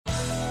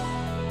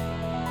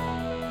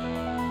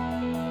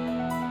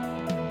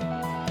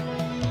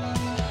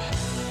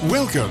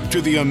Welcome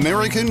to the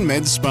American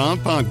Med Spa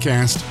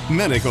Podcast,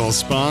 Medical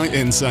Spa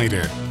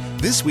Insider.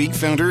 This week,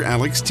 founder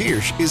Alex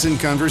Tiersch is in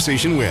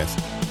conversation with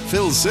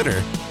Phil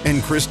Sitter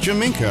and Chris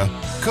Jaminka,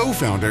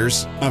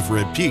 co-founders of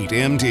Repeat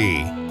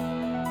MD.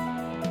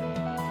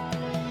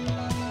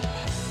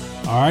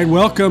 All right,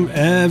 welcome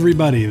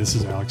everybody. This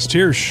is Alex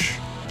Tiersch,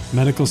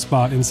 Medical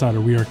Spa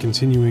Insider. We are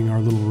continuing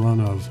our little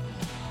run of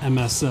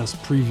MSS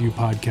preview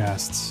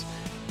podcasts,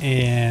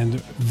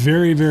 and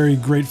very, very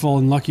grateful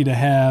and lucky to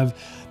have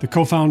the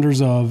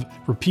co-founders of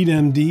Repeat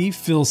MD,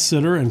 Phil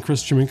Sitter and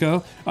Chris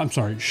Jaminka.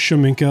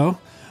 Jaminka,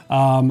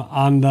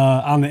 on the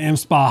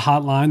AmSpa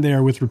hotline. They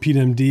are with Repeat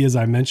MD, as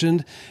I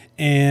mentioned,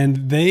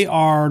 and they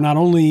are not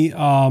only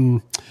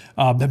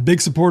the big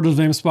supporters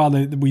of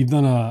AmSpa. We've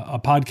done a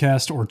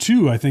podcast or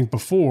two, I think,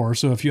 before.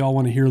 So if you all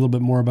want to hear a little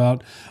bit more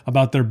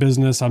about their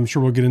business, I'm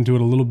sure we'll get into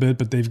it a little bit.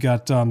 But they've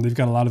got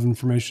a lot of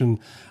information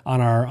on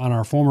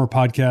our former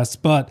podcasts.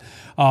 But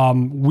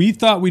we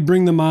thought we'd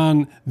bring them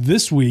on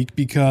this week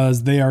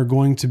because they are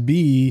going to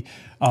be.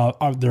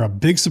 They're a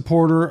big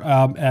supporter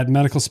at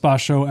Medical Spa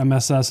Show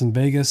MSS in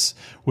Vegas,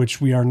 which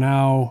we are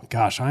now.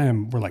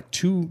 We're like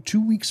two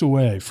weeks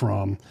away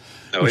from.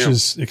 Which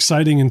is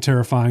exciting and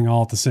terrifying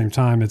all at the same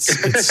time.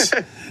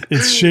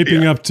 It's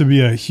shaping up to be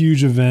a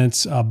huge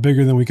event,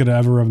 bigger than we could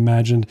ever have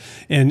imagined.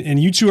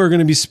 And you two are going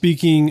to be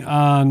speaking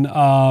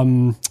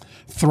on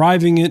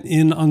thriving it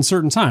in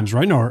uncertain times,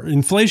 right? No,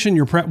 inflation,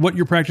 what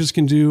your practice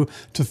can do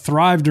to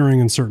thrive during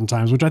uncertain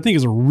times, which I think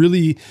is a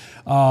really,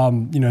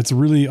 it's a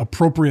really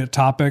appropriate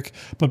topic.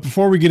 But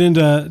before we get into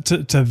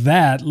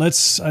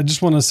that, I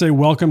just want to say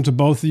welcome to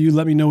both of you.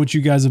 Let me know what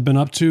you guys have been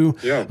up to.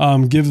 Yeah.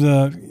 Give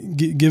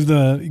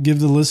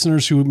the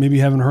listeners who maybe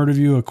haven't heard of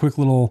you a quick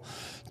little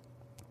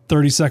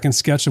 30-second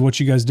sketch of what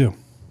you guys do.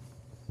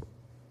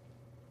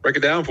 Break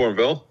it down for him,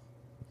 Bill.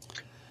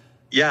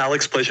 Yeah,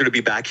 Alex, pleasure to be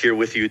back here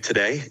with you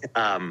today.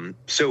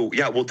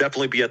 We'll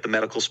definitely be at the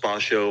Medical Spa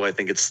Show. I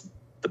think it's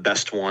the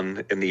best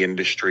one in the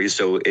industry.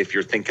 So if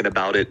you're thinking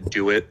about it,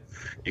 do it.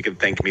 You can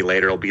thank me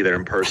later. I'll be there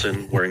in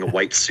person wearing a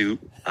white suit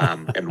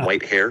and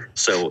white hair.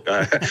 So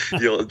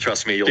you'll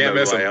trust me. You'll know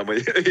who I am.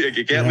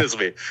 You can't miss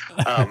me.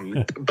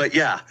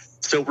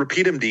 So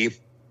Repeat MD.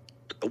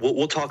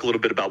 We'll talk a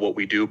little bit about what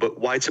we do, but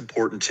why it's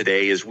important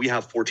today is we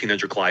have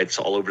 1,400 clients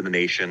all over the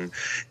nation.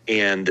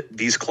 And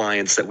these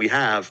clients that we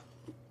have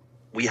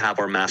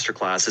our master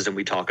classes and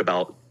we talk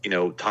about,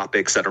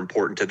 topics that are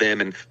important to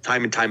them. And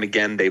time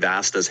again, they've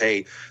asked us,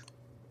 hey,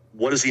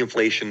 what does the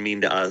inflation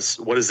mean to us?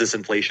 What does this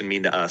inflation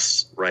mean to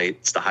us, right?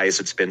 It's the highest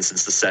it's been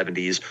since the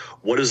 70s.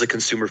 What does the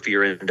consumer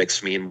fear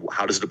index mean?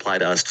 How does it apply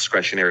to us?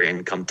 Discretionary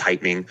income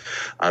tightening,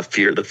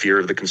 the fear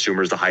of the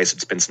consumer is the highest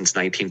it's been since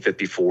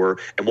 1954.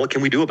 And what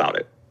can we do about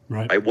it?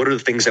 Right. What are the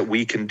things that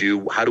we can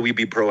do? How do we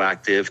be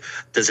proactive?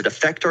 Does it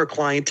affect our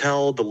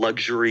clientele, the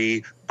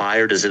luxury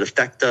buyer? Does it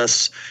affect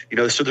us?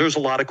 So there's a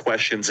lot of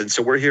questions. And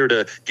so we're here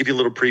to give you a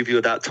little preview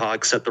of that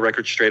talk, set the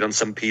record straight on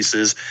some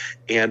pieces.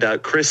 And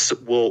Chris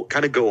will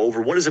kind of go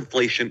over what's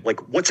Inflation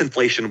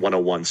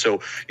 101. So,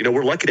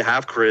 we're lucky to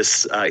have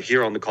Chris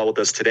here on the call with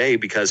us today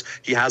because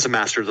he has a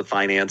master's of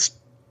finance.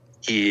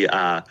 He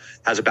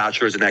has a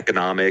bachelor's in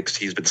economics.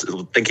 He's been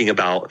thinking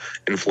about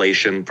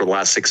inflation for the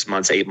last 6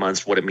 months, 8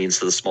 months, what it means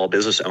to the small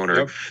business owner.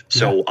 Yep.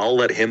 So I'll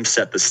let him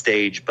set the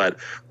stage. But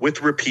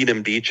with Repeat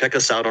MD, check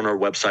us out on our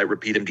website,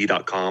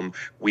 repeatmd.com.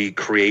 We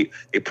create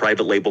a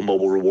private label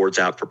mobile rewards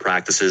app for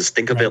practices.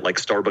 Think of it like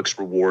Starbucks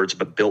rewards,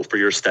 but built for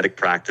your aesthetic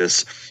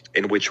practice,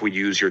 in which we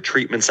use your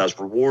treatments as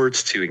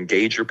rewards to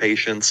engage your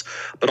patients.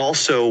 But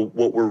also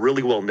what we're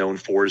really well known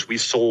for is we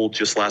sold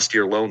just last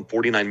year alone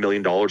 $49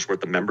 million worth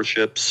of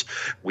memberships.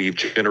 We've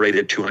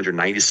generated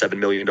 $297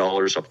 million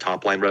of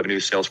top line revenue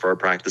sales for our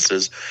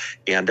practices.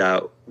 And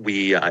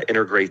we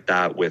integrate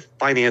that with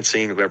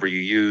financing, whoever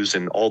you use,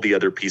 and all the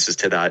other pieces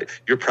to that.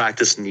 Your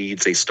practice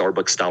needs a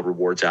Starbucks style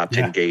rewards app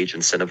to engage,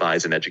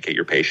 incentivize, and educate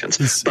your patients.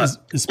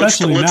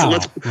 Especially now,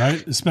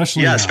 right?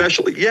 Especially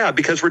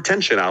because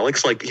retention,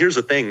 Alex, here's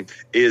the thing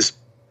is,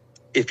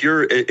 if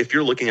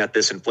you're looking at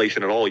this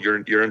inflation at all,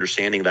 you're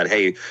understanding that,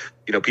 hey,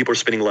 people are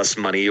spending less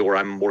money, or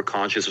I'm more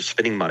conscious of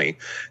spending money.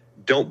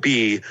 Don't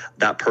be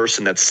that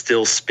person that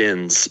still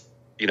spends,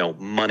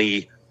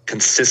 money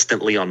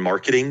consistently on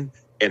marketing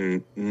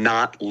and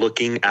not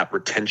looking at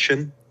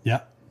retention.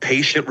 Yeah.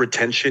 Patient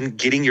retention,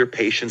 getting your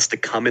patients to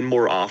come in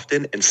more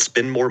often and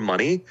spend more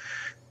money.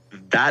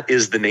 That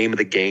is the name of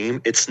the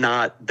game. It's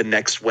not the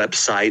next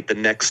website, the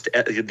next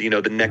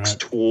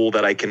tool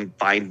that I can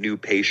find new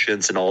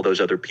patients and all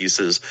those other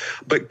pieces.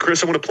 But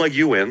Chris, I want to plug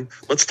you in.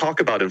 Let's talk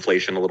about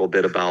inflation a little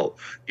bit about,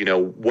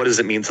 what does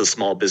it mean to a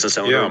small business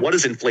owner? Yeah. What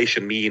does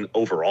inflation mean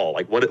overall?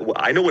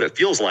 I know what it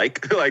feels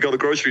like. I go to the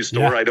grocery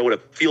store. Yeah. I know what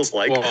it feels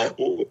like.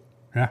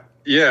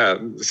 Yeah.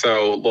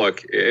 So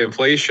look,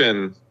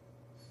 inflation,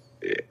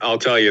 I'll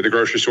tell you, the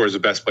grocery store is the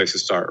best place to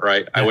start,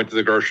 right? Yeah. I went to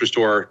the grocery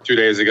store 2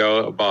 days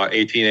ago, bought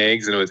 18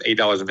 eggs, and it was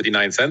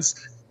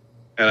 $8.59.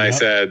 And I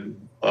said,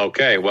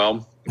 okay,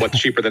 well, what's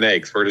cheaper than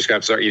eggs? We're just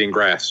going to start eating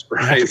grass,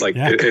 right?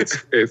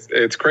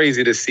 It's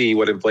crazy to see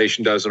what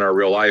inflation does in our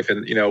real life.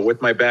 And,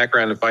 with my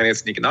background in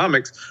finance and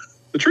economics,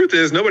 the truth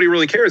is nobody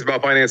really cares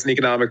about finance and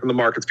economics when the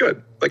market's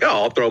good. Like,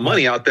 I'll throw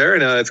money out there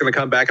and it's going to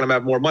come back and I'm going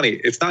to have more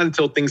money. It's not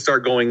until things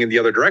start going in the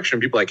other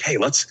direction, people are like, hey,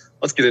 let's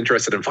get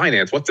interested in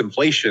finance. What's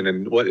inflation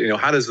and what,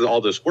 how does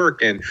all this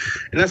work? And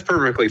that's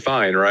perfectly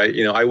fine, right?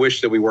 I wish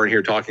that we weren't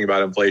here talking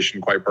about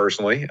inflation quite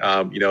personally,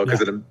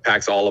 because it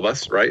impacts all of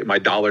us, right? My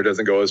dollar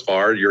doesn't go as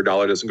far, your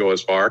dollar doesn't go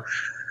as far.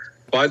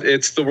 But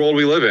it's the world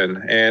we live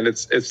in, and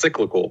it's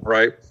cyclical,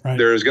 right?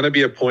 There's going to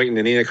be a point in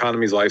any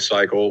economy's life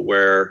cycle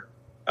where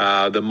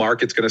the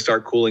market's going to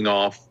start cooling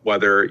off,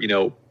 whether,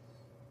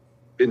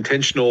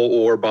 intentional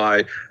or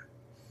by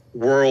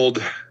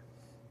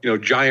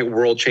giant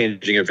world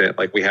changing event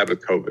like we had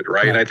with COVID,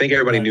 right? And I think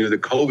everybody knew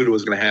that COVID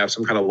was going to have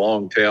some kind of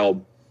long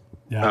tail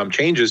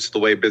changes to the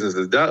way business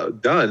is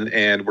done.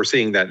 And we're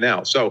seeing that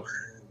now. So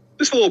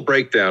just a little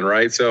breakdown,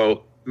 right?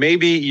 So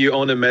maybe you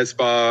own a med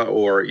spa,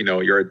 or,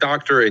 you're a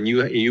doctor and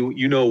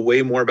you know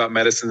way more about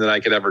medicine than I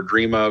could ever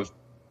dream of.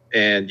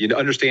 And you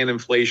understand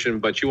inflation,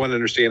 but you want to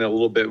understand it a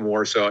little bit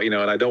more. So, and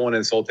I don't want to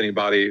insult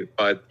anybody,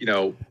 but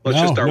let's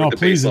just start with the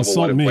base level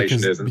what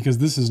inflation is. Because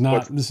this is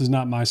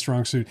not my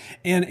strong suit.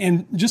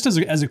 And just as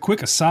a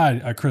quick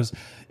aside, Chris,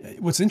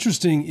 what's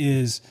interesting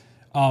is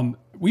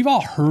we've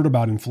all heard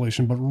about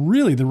inflation, but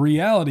really the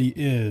reality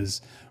is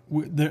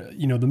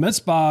the med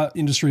spa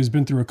industry has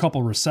been through a couple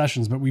of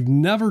recessions, but we've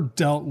never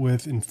dealt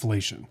with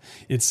inflation.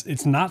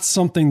 It's not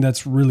something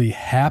that's really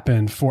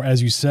happened for,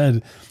 as you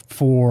said,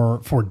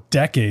 for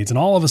decades, and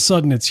all of a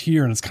sudden it's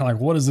here, and it's kind of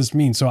like, what does this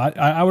mean? So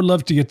I would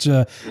love to get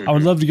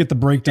the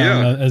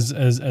breakdown as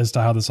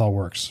to how this all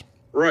works.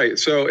 Right.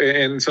 So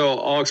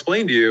I'll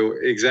explain to you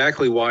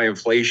exactly why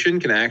inflation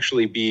can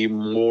actually be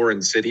more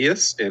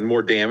insidious and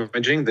more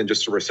damaging than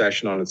just a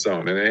recession on its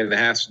own, and it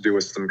has to do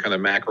with some kind of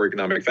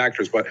macroeconomic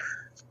factors, but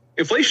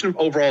inflation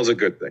overall is a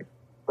good thing,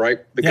 right?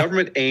 The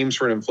government aims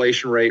for an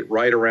inflation rate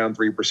right around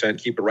 3%,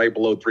 keep it right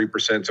below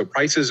 3%. So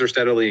prices are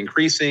steadily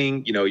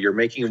increasing, you're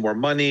making more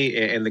money,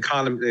 and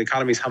the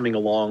economy's humming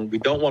along. We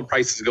don't want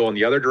prices to go in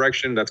the other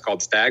direction. That's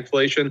called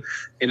stagflation,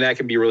 and that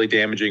can be really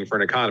damaging for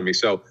an economy.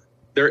 So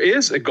there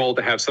is a goal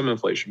to have some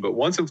inflation, but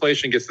once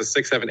inflation gets to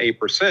 6, 7,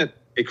 8%,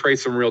 it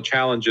creates some real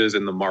challenges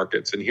in the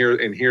markets. And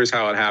here's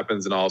how it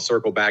happens. And I'll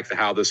circle back to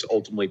how this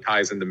ultimately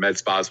ties into med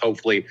spas.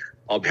 Hopefully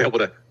I'll be able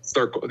to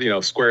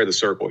square the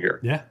circle here.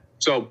 Yeah.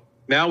 So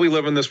now we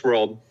live in this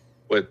world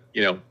with,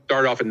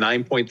 started off at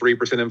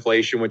 9.3%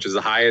 inflation, which is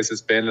the highest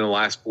it's been in the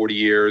last 40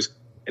 years.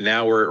 And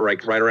now we're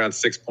like right around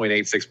 6.8,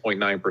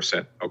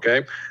 6.9%.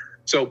 Okay.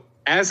 So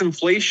as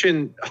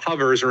inflation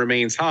hovers and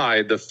remains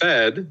high, the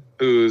Fed,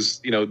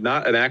 who's,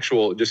 not an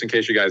actual, just in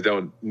case you guys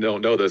don't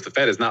know this, the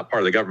Fed is not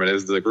part of the government. It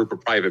is the group of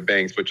private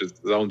banks, which is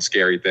its own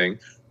scary thing.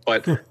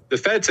 But the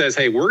Fed says,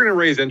 hey, we're going to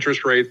raise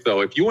interest rates.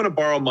 So if you want to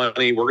borrow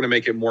money, we're going to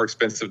make it more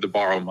expensive to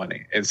borrow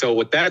money. And so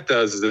what that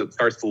does is it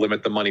starts to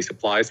limit the money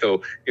supply.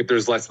 So if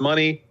there's less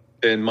money,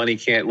 then money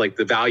can't,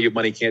 the value of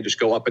money can't just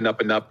go up and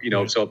up and up.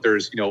 So if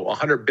there's,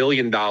 $100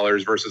 billion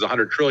versus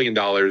 $100 trillion,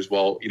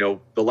 well,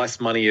 the less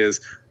money is,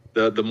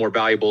 the more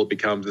valuable it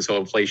becomes. And so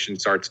inflation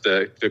starts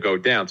to go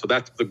down. So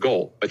that's the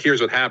goal. But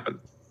here's what happens.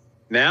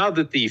 Now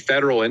that the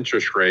federal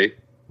interest rate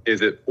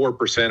is at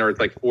 4%, or it's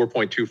like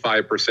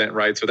 4.25%,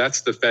 right? So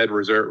that's the Fed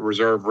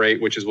reserve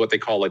rate, which is what they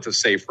call a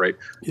safe rate.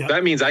 Yeah.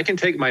 That means I can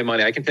take my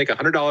money, I can take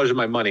 $100 of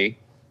my money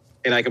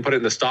and I can put it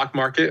in the stock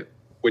market,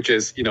 which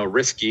is,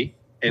 risky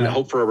and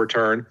hope for a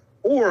return,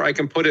 or I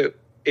can put it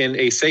in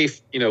a safe,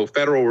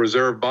 Federal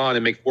Reserve bond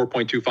and make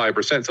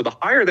 4.25%. So the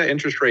higher that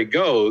interest rate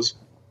goes,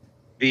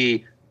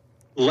 the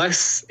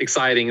less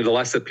exciting, the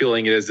less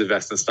appealing it is to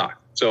invest in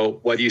stock. So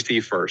what do you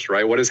see first,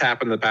 right? What has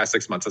happened in the past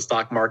 6 months? The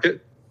stock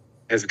market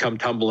has come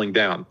tumbling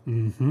down.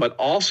 Mm-hmm. But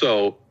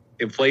also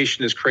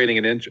inflation is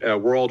creating a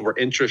world where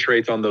interest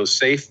rates on those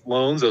safe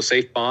loans, those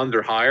safe bonds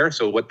are higher.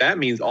 So what that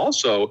means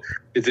also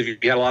is if you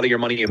had a lot of your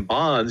money in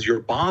bonds, your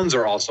bonds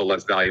are also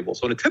less valuable.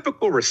 So in a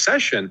typical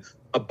recession,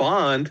 a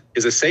bond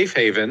is a safe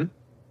haven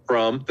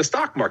from the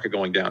stock market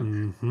going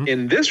down. Mm-hmm.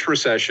 In this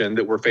recession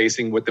that we're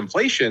facing with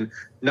inflation,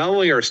 not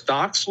only are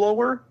stocks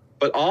lower,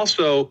 but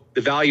also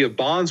the value of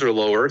bonds are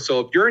lower. So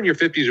if you're in your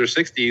 50s or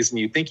 60s and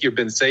you think you've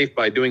been safe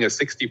by doing a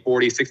 60-40,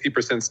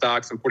 60%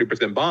 stocks and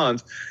 40%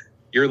 bonds,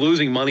 you're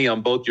losing money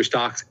on both your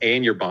stocks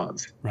and your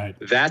bonds. Right.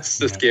 That's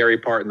the scary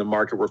part in the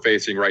market we're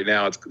facing right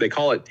now. They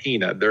call it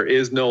TINA. There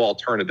is no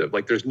alternative.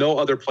 There's no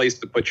other place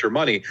to put your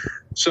money.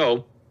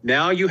 So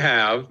now you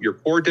have your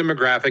core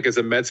demographic as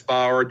a med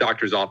spa or a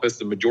doctor's office.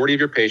 The majority of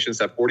your patients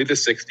have 40 to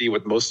 60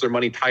 with most of their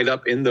money tied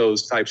up in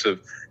those types of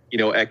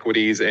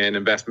equities and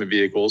investment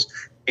vehicles.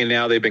 And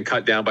now they've been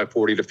cut down by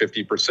 40 to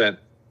 50%.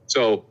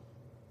 So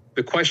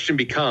the question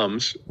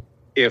becomes,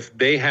 if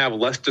they have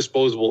less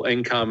disposable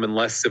income and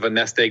less of a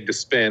nest egg to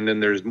spend,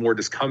 and there's more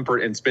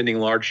discomfort in spending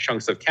large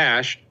chunks of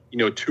cash,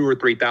 $2,000 or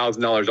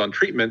 $3,000 on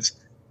treatments,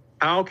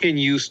 how can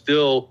you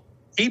still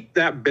keep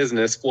that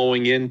business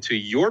flowing into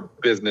your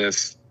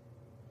business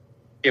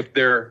if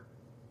they're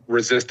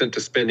resistant to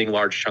spending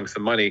large chunks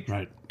of money.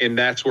 Right. And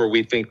that's where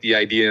we think the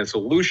idea and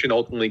solution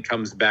ultimately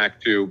comes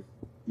back to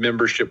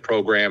membership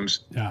programs,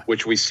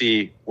 which we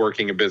see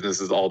working in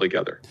businesses all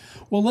together.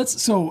 Well,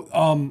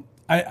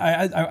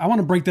 I want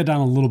to break that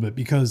down a little bit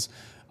because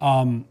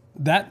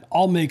that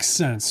all makes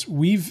sense.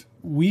 We've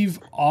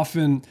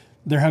often,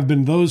 there have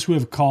been those who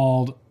have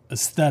called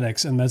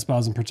aesthetics and med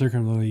spas in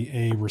particularly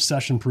a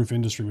recession-proof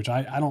industry, which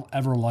I don't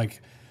ever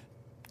like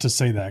to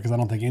say that because I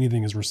don't think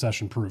anything is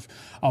recession-proof.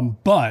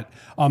 But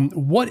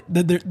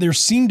there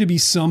seem to be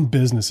some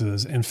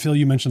businesses, and Phil,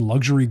 you mentioned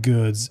luxury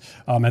goods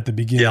at the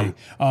beginning.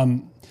 Yeah.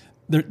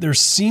 There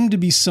seem to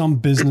be some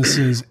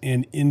businesses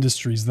and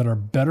industries that are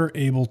better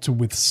able to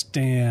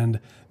withstand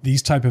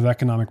these type of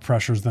economic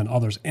pressures than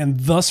others.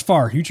 And thus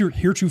far,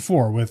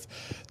 heretofore with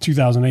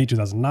 2008,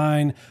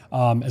 2009,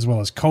 as well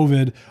as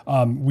COVID,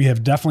 we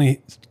have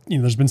definitely,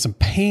 there's been some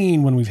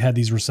pain when we've had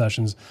these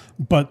recessions,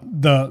 but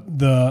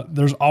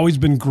there's always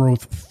been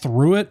growth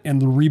through it,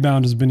 and the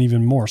rebound has been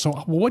even more. So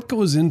what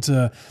goes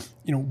into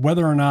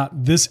whether or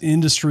not this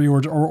industry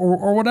or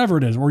whatever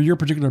it is, or your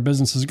particular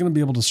business is going to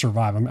be able to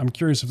survive? I'm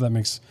curious if that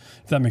makes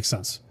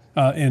sense.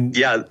 And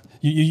yeah,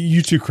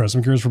 you too, Chris.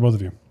 I'm curious for both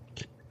of you.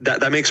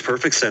 That makes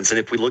perfect sense. And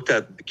if we looked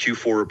at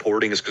Q4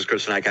 reporting, is because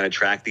Chris and I kind of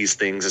track these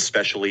things,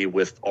 especially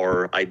with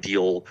our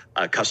ideal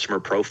customer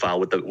profile,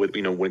 when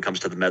it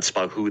comes to the med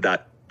spa, who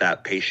that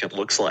patient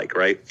looks like,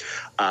 right?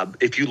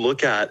 If you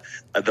look at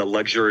the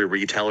luxury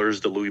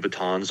retailers, the Louis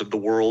Vuittons of the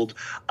world,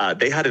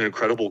 they had an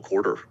incredible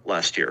quarter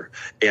last year.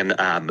 And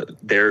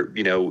their,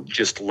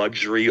 just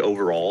luxury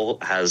overall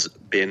has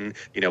been,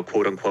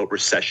 quote unquote,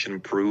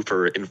 recession proof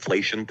or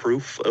inflation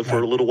proof for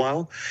a little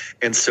while.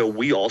 And so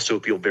we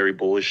also feel very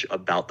bullish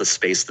about the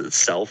space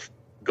itself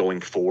going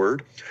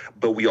forward.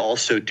 But we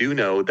also do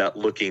know that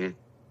looking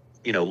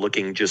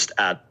just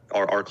at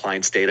our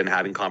clients' data and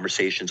having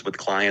conversations with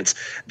clients,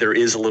 there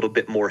is a little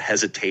bit more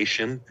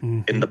hesitation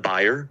in the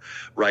buyer,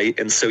 right?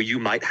 And so you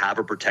might have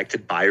a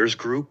protected buyers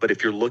group, but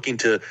if you're looking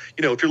to,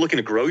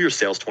 grow your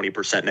sales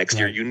 20% next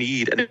year, you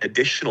need an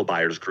additional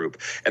buyers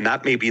group. And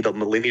that may be the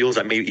millennials,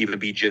 that may even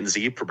be Gen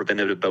Z for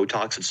preventative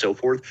Botox and so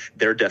forth.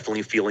 They're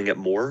definitely feeling it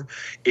more.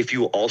 If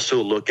you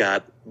also look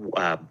at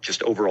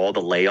just overall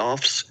the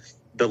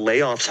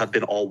layoffs have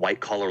been all white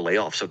collar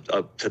layoffs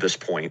up to this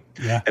point.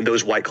 Yeah. And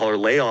those white collar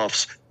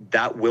layoffs,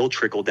 that will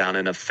trickle down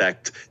and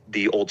affect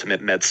the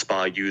ultimate med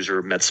spa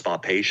user, med spa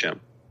patient.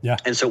 Yeah.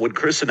 And so when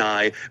Chris and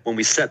I, when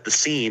we set the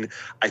scene,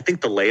 I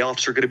think the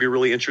layoffs are going to be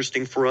really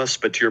interesting for us.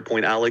 But to your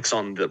point, Alex,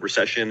 on the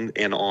recession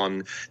and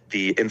on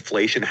the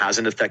inflation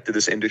hasn't affected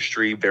this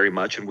industry very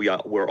much. And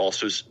we're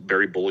also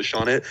very bullish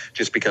on it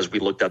just because we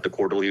looked at the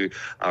quarterly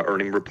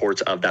earning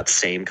reports of that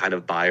same kind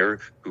of buyer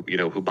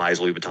who buys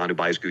Louis Vuitton, who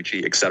buys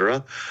Gucci, et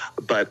cetera.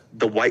 But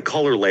the white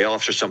collar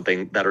layoffs are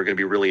something that are going to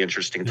be really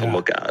interesting to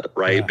look at,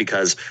 right? Yeah.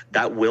 Because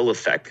that will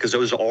affect, because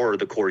those are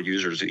the core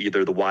users,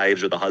 either the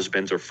wives or the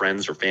husbands or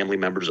friends or family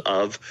members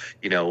of,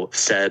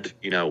 said,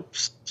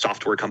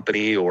 software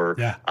company or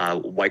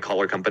white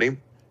collar company.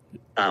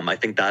 I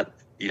think that,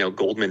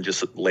 Goldman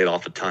just laid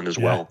off a ton as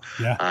well.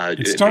 Yeah,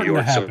 it's starting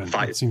to happen.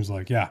 It seems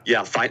like,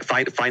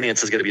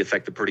 finance is going to be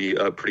affected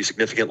pretty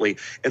significantly.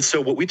 And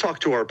so what we talk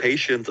to our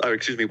patients,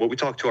 what we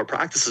talk to our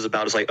practices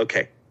about is like,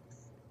 okay,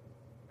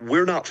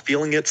 we're not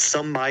feeling it.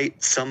 Some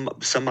might, some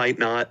might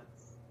not,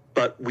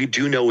 but we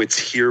do know it's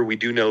here. We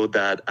do know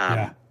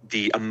that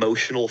the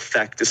emotional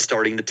effect is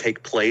starting to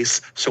take place.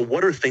 So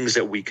what are things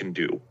that we can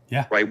do?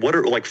 Yeah. Right. What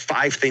are like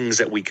 5 things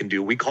that we can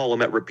do? We call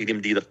them at Repeat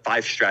MD the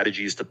 5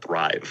 strategies to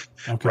thrive,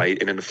 right?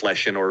 In an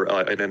inflation or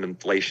in an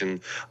inflation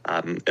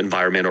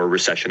environment or a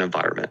recession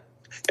environment.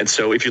 And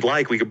so if you'd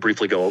like, we could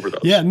briefly go over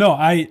those. Yeah, no,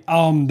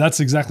 that's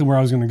exactly where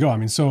I was going to go. I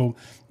mean, so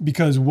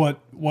because what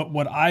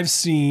I've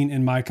seen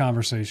in my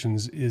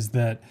conversations is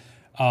that,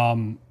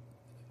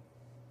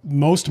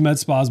 most med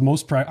spas,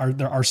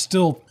 are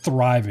still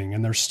thriving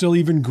and they're still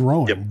even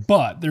growing,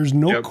 but there's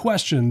no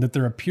question that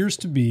there appears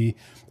to be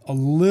a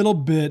little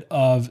bit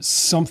of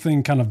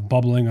something kind of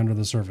bubbling under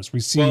the surface. We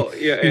see,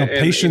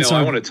 patients.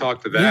 I want to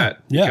talk to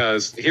that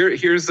because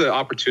here's the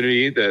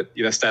opportunity that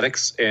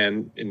aesthetics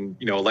and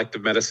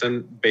elective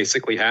medicine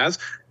basically has.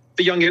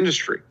 The young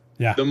industry.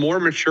 Yeah. The more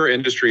mature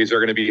industries are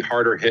going to be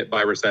harder hit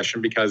by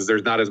recession because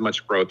there's not as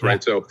much growth,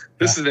 right? So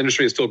this is an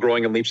industry that's still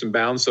growing in leaps and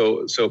bounds.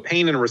 So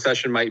pain in a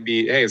recession might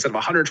be, hey, instead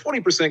of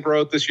 120%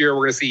 growth this year,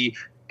 we're going to see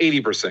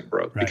 80%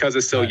 growth because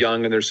it's so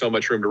young and there's so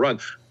much room to run.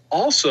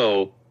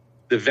 Also,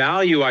 the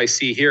value I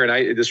see here,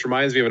 and this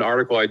reminds me of an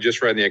article I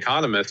just read in The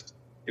Economist.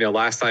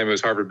 Last time it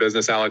was Harvard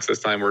Business, Alex. This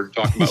time we're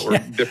talking about we're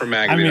different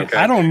magazine. I mean,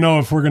 I don't know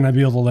if we're going to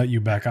be able to let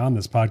you back on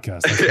this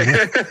podcast.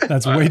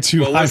 That's way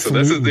too high. Listen,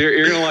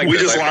 you're going to like. We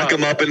just lock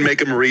them up and make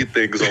them read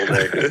things all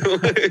day.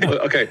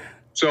 Okay,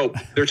 so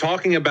they're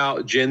talking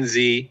about Gen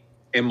Z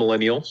and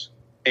millennials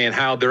and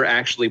how they're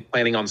actually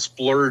planning on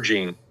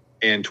splurging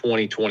in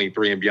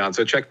 2023 and beyond.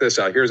 So check this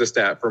out. Here's a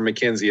stat from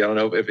McKinsey. I don't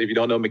know if you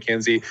don't know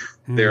McKinsey,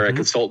 they're a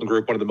consultant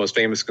group, one of the most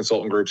famous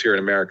consultant groups here in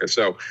America.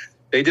 So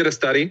they did a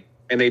study.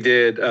 And they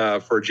did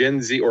for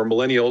Gen Z or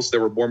millennials that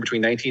were born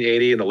between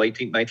 1980 and the late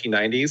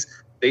 1990s.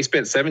 they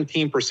spent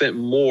 17%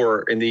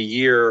 more in the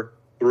year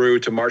through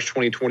to March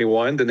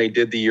 2021 than they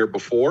did the year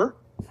before.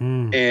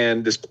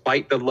 And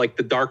despite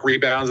the dark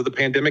rebounds of the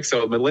pandemic,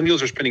 so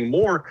millennials are spending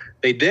more.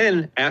 They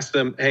then asked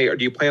them, hey,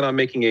 do you plan on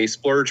making a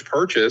splurge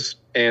purchase?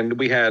 And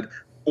we had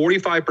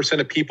 45%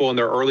 of people in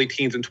their early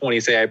teens and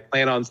 20s say, I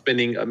plan on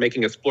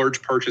making a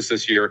splurge purchase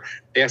this year.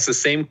 They asked the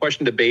same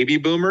question to baby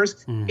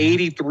boomers.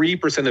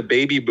 83% of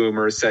baby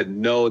boomers said,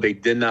 no, they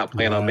did not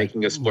plan on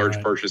making a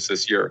splurge purchase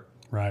this year.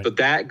 Right. So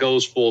that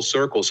goes full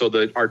circle. So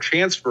our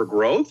chance for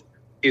growth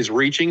is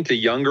reaching to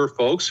younger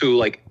folks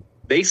who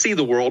they see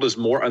the world as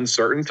more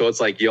uncertain. So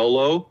it's like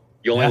YOLO,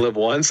 you only live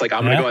once. Like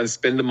I'm going to go and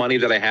spend the money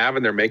that I have,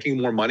 and they're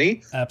making more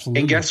money. Absolutely.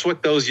 And guess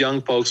what those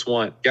young folks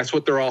want? Guess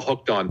what they're all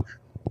hooked on?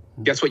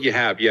 Guess what you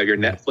have? You have your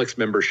Netflix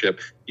membership.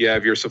 You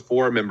have your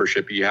Sephora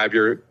membership. You have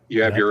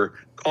your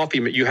coffee.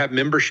 You have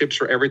memberships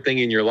for everything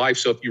in your life.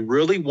 So if you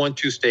really want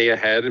to stay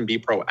ahead and be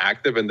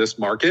proactive in this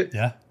market,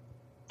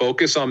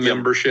 focus on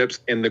memberships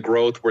and the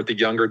growth with the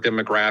younger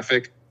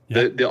demographic.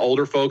 The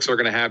older folks are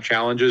going to have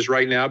challenges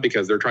right now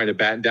because they're trying to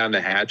batten down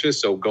the hatches.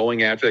 So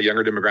going after the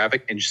younger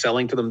demographic and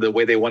selling to them the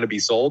way they want to be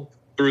sold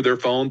through their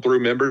phone,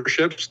 through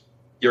memberships,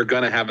 you're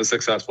going to have a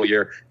successful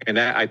year. And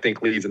that, I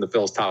think, leads into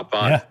Phil's top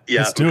 5.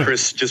 Yeah,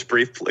 Chris, just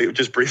briefly,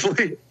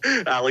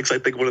 Alex, I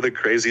think one of the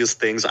craziest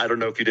things, I don't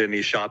know if you did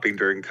any shopping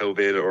during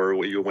COVID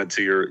or you went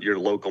to your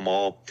local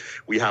mall.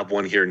 We have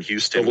one here in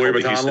Houston. The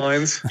Louis Vuitton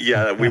lines?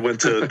 Yeah, we went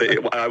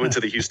to I went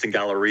to the Houston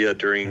Galleria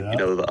during,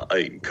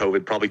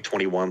 COVID, probably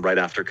 21, right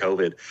after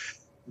COVID.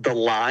 The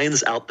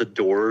lines out the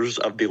doors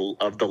of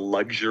the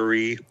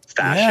luxury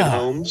fashion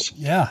homes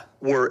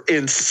were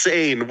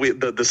insane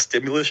with the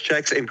stimulus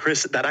checks. And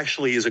Chris, that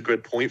actually is a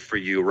good point for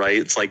you, right?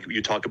 It's like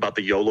you talk about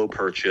the YOLO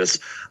purchase.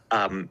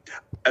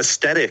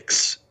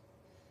 Aesthetics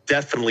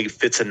definitely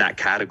fits in that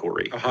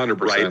category. 100%.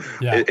 Right?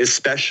 Yeah.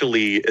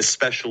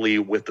 Especially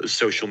with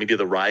social media,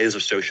 the rise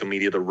of social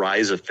media, the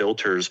rise of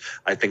filters.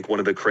 I think one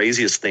of the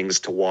craziest things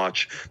to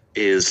watch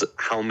is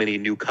how many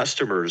new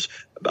customers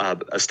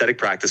aesthetic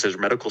practices,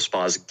 medical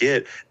spas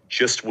get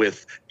just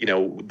with,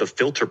 the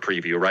filter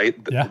preview, right?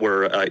 Yeah.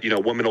 Where, a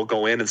woman will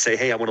go in and say,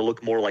 hey, I want to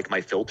look more like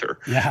my filter.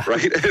 Yeah.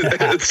 Right.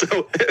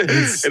 So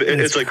it's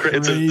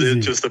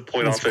just a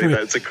point off that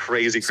it's a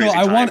crazy so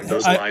time.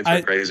 Those lines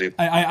are crazy.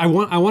 I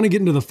want to get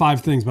into the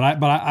 5 things, but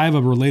I have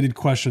a related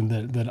question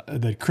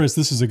that Chris,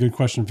 this is a good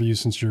question for you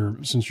since you're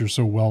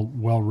so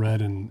well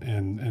read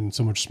and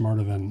so much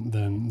smarter than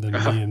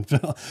me and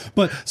Phil.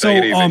 But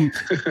so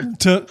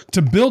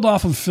to build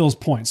off of Phil's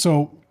point.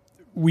 So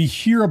we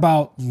hear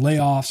about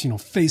layoffs,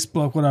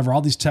 Facebook, whatever,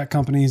 all these tech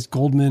companies,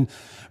 Goldman.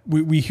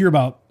 We hear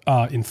about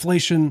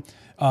inflation.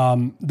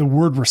 The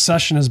word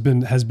recession has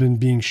been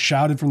being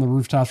shouted from the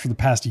rooftops for the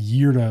past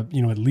year to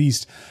at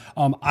least.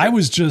 I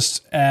was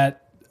just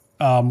at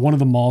one of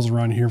the malls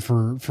around here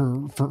for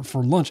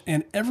lunch,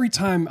 and every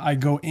time I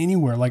go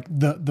anywhere, like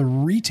the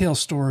retail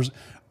stores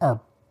are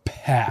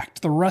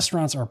packed. The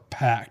restaurants are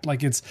packed.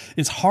 Like it's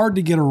hard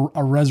to get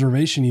a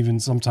reservation even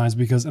sometimes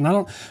because, and I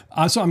don't,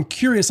 so I'm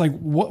curious, like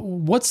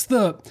what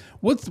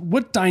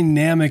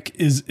dynamic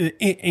is,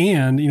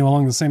 and,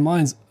 along the same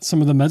lines,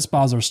 some of the med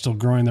spas are still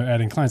growing. They're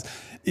adding clients.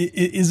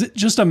 Is it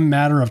just a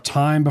matter of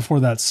time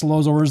before that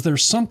slows, or is there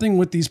something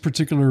with these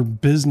particular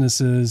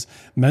businesses,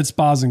 med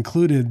spas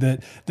included,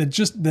 that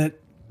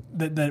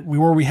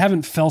we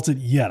haven't felt it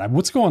yet?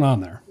 What's going on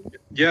there?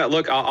 Yeah,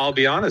 look, I'll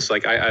be honest.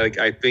 Like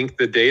I think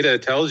the data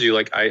tells you,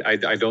 like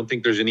I don't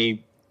think there's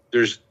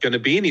going to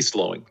be any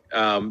slowing.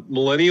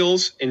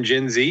 Millennials and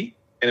Gen Z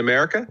in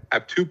America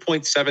have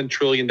 $2.7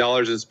 trillion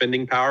in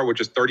spending power,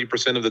 which is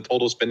 30% of the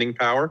total spending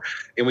power.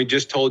 And we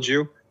just told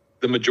you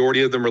the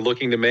majority of them are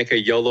looking to make a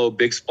YOLO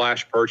big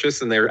splash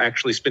purchase, and they're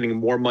actually spending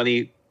more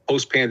money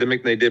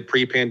post-pandemic than they did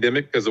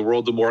pre-pandemic because the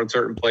world's a more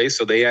uncertain place.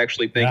 So they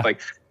actually think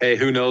hey,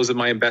 who knows if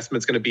my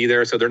investment's going to be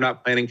there? So they're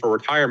not planning for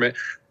retirement.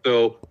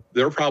 So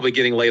they're probably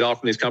getting laid off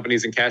from these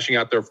companies and cashing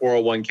out their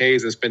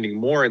 401ks and spending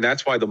more. And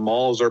that's why the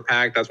malls are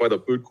packed. That's why the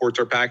food courts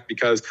are packed,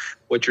 because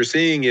what you're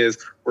seeing is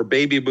where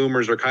baby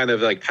boomers are kind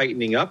of like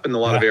tightening up in a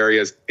lot of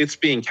areas, it's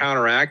being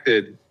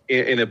counteracted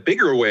in a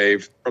bigger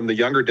wave from the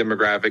younger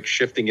demographic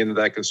shifting into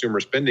that consumer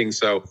spending.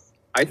 So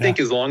I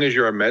think as long as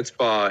you're a med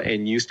spa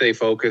and you stay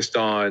focused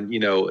on,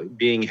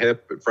 being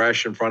hip,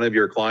 fresh in front of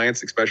your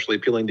clients, especially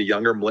appealing to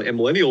younger and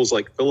millennials,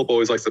 like Philip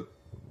always likes to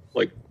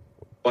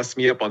bust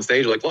me up on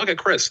stage, like, look at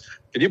Chris.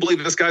 Can you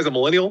believe this guy's a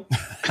millennial?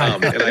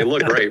 And I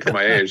look great for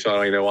my age, so I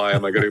don't even know why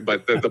I'm not good.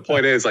 But the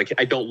point is, like,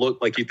 I don't look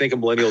like you think of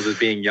millennials as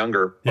being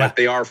younger, but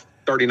they are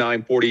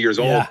 39, 40 years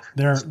old. Yeah,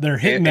 they're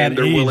hitting that age,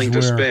 and they're willing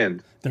to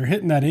spend. They're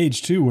hitting that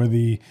age too, where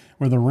the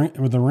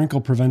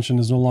wrinkle prevention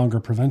is no longer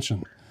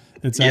prevention.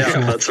 It's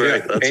actually, that's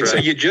right. That's and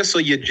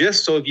right.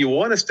 So if you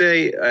want to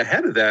stay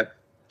ahead of that,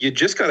 you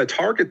just got to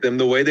target them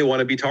the way they want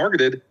to be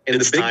targeted.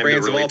 And the big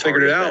brands have all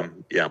figured it out.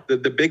 Yeah.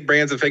 The big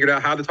brands have figured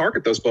out how to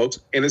target those folks,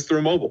 and it's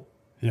through mobile.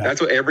 Yeah. That's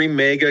what every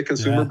mega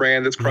consumer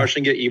brand that's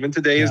crushing it even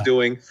today is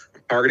doing.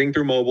 targeting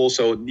through mobile.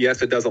 So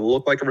yes, it doesn't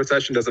look like a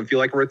recession, doesn't feel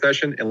like a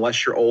recession,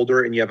 unless you're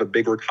older and you have a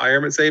big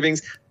retirement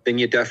savings, then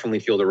you definitely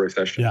feel the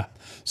recession. Yeah.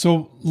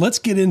 So let's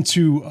get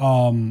into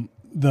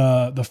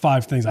the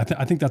 5 things. I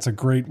think that's a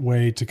great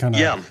way to kind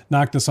of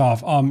knock this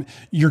off.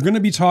 You're going to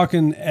be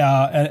talking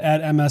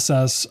at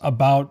MSS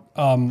about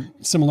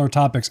similar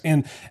topics,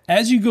 and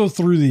as you go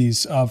through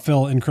these,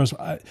 Phil and Chris,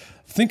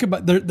 think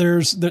about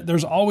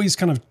there's always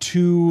kind of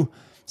 2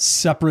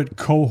 separate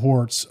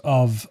cohorts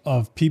of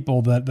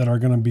people that are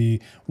going to be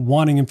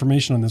wanting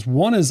information on this.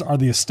 One are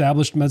the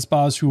established med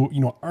spas who,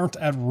 aren't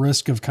at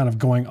risk of kind of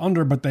going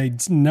under, but they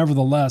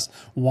nevertheless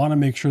want to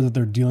make sure that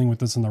they're dealing with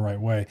this in the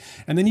right way.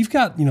 And then you've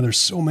got, there's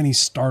so many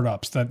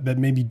startups that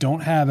maybe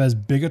don't have as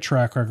big a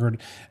track record,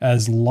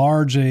 as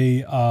large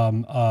a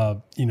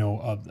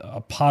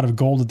pot of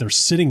gold that they're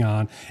sitting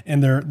on,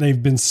 and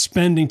they've been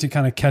spending to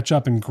kind of catch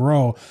up and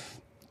grow.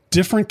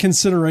 Different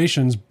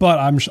considerations, but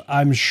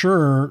I'm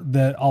sure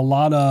that a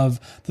lot of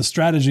the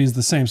strategy is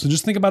the same. So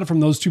just think about it from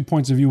those 2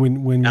 points of view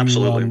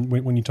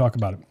when you talk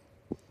about it.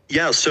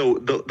 Yeah. So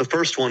the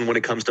first one, when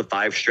it comes to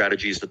 5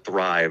 strategies to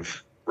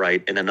thrive,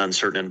 right, in an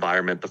uncertain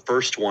environment, the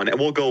first one, and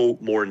we'll go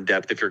more in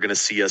depth if you're going to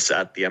see us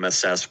at the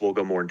MSS, we'll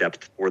go more in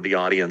depth for the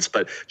audience.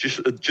 But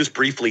just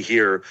briefly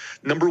here,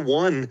 number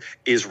 1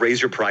 is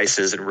raise your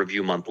prices and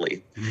review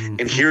monthly. Mm-hmm.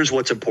 And here's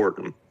what's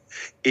important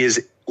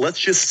is, let's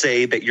just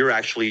say that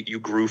you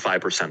grew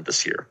 5%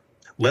 this year.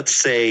 Let's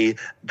say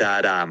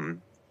that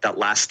that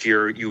last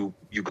year you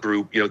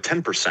grew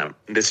 10%,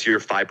 and this year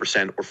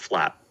 5% or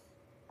flat.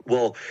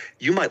 Well,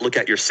 you might look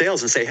at your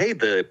sales and say, hey,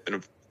 the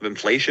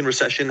inflation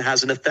recession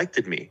hasn't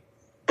affected me,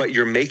 but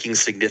you're making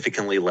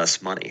significantly less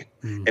money.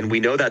 Mm-hmm. And we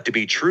know that to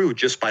be true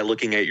just by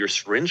looking at your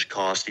syringe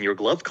cost and your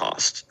glove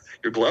costs.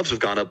 Your gloves have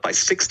gone up by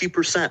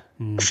 60%,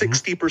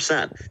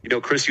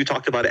 60%. Chris, you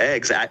talked about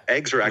eggs.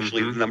 Eggs are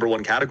actually the number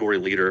 1 category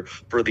leader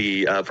for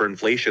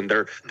inflation.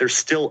 They're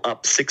still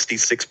up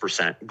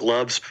 66%.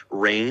 Gloves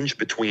range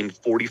between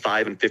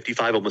 45 and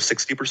 55, almost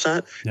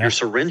 60%. Yeah. Your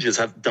syringes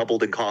have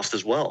doubled in cost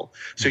as well.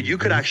 So you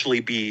could actually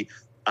be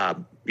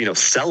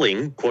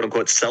selling, quote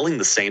unquote, selling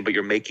the same, but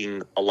you're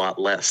making a lot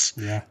less.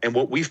 Yeah. And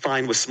what we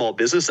find with small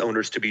business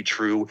owners to be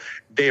true,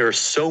 they are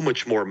so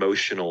much more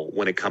emotional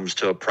when it comes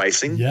to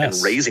pricing and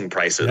raising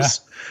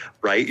prices,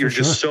 right? You're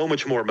just so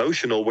much more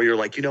emotional where you're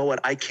like, you know what,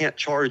 I can't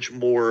charge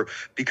more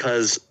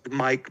because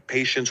my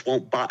patients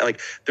won't buy.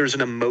 Like, there's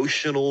an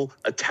emotional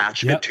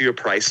attachment to your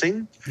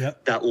pricing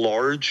that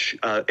large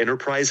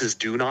enterprises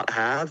do not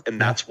have.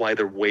 And that's why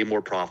they're way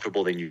more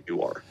profitable than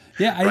you are.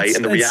 Yeah, right.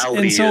 And the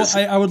reality is,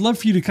 I would love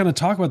for you to kind of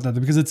talk about that,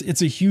 because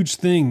it's a huge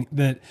thing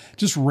that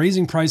just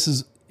raising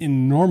prices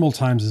in normal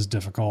times is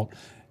difficult.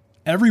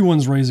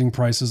 Everyone's raising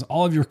prices.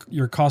 All of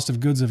your cost of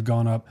goods have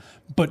gone up,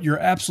 but you're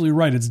absolutely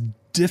right. It's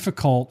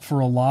difficult for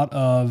a lot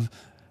of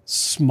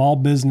small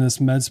business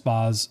med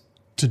spas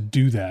to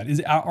do that.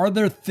 Are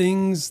there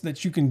things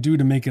that you can do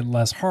to make it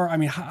less hard? I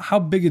mean, how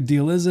big a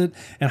deal is it,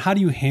 and how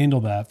do you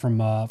handle that from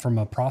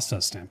a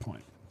process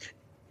standpoint?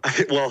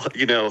 Well,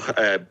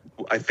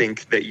 I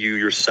think that you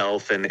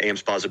yourself and AM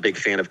Spa is a big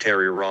fan of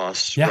Terry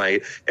Ross,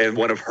 right? And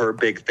one of her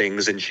big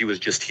things, and she was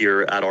just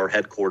here at our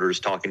headquarters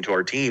talking to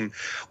our team,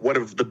 one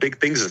of the big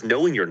things is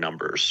knowing your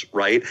numbers,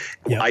 right?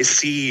 Yep. I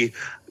see,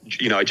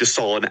 I just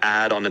saw an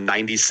ad on a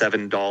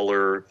 $97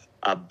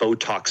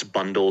 Botox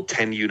bundle,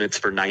 10 units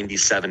for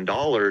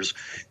 $97.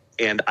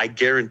 And I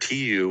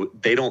guarantee you,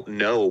 they don't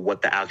know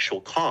what the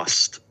actual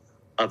cost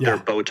of their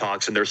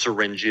Botox and their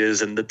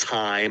syringes and the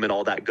time and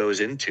all that goes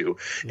into.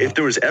 Yeah. If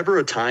there was ever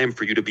a time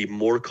for you to be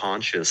more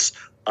conscious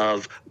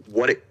of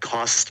what it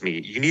costs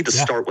me, you need to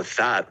start with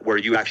that, where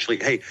you actually,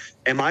 hey,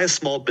 am I a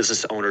small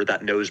business owner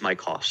that knows my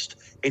cost?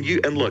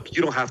 And look,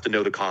 you don't have to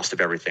know the cost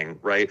of everything,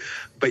 right?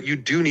 But you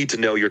do need to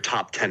know your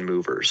top 10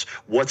 movers.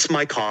 What's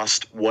my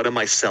cost? What am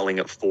I selling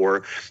it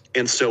for?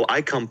 And so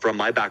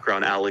my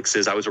background, Alex,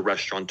 is I was a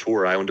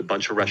restaurateur. I owned a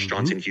bunch of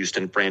restaurants in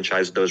Houston,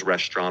 franchised those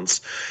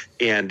restaurants.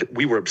 And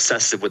we were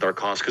obsessive with our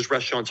costs because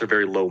restaurants are a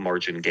very low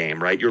margin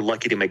game, right? You're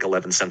lucky to make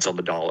 11 cents on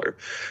the dollar.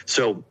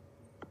 So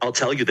I'll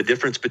tell you the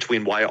difference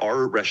between why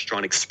our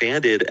restaurant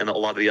expanded and a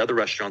lot of the other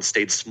restaurants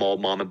stayed small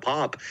mom and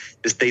pop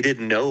is they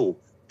didn't know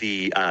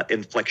the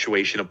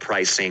influctuation of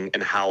pricing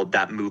and how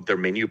that moved their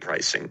menu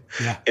pricing.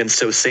 Yeah. And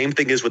so same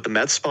thing is with the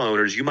med spa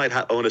owners. You might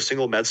own a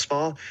single med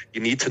spa. You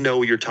need to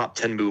know your top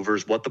 10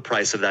 movers, what the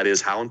price of that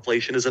is, how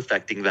inflation is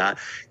affecting that,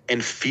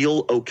 and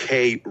feel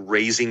okay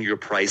raising your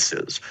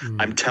prices.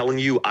 I'm telling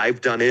you,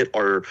 I've done it.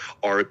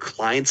 Our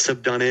clients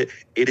have done it.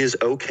 It is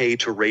okay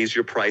to raise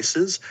your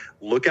prices.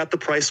 Look at the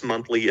price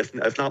monthly,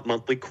 if not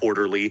monthly,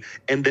 quarterly,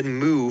 and then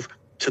move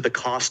to the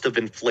cost of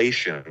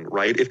inflation,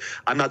 right?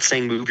 If I'm not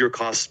saying move your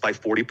costs by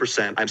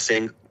 40%, I'm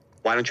saying,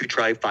 why don't you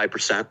try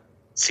 5%,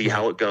 see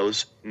how it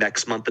goes.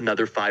 Next month,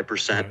 another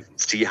 5%,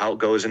 see how it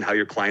goes and how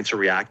your clients are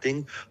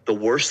reacting. The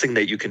worst thing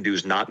that you can do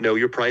is not know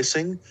your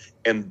pricing.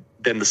 And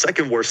then the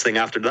second worst thing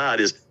after that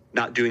is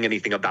not doing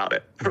anything about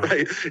it,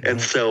 right? And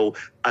so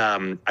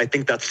I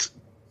think that's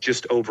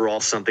just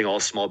overall something all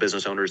small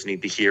business owners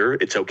need to hear.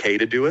 It's okay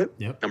to do it.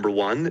 Number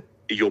one,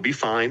 you'll be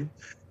fine.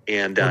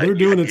 And well, they're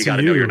doing it you to got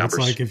to know your you. numbers.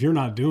 It's like if you're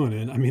not doing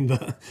it, I mean,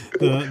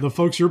 the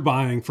folks you're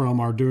buying from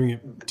are doing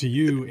it to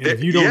you. And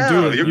if you don't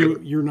do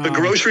it, you're not. The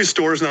grocery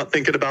store's not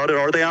thinking about it,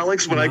 are they,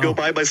 Alex? When No. I go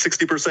buy my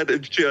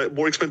 60%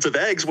 more expensive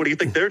eggs, what do you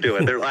think they're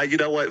doing? They're like, you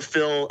know what,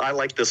 Phil, I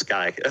like this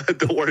guy.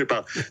 Don't worry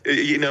about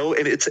it.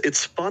 And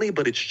it's funny,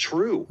 but it's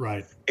true.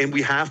 Right. And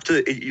we have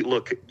to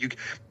look. You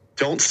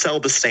don't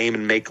sell the same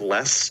and make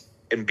less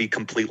and be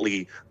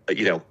completely,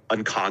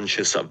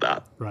 unconscious of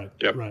that. Right.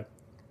 Yep. Right.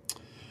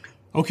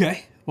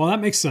 Okay. Well,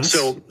 that makes sense.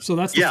 So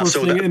that's the yeah, first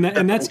so thing, that-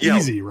 and that's yeah.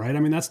 easy, right? I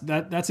mean, that's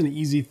an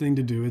easy thing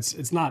to do.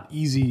 It's not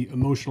easy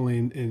emotionally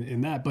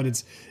in that, but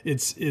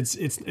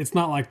it's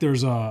not like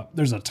there's a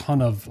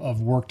ton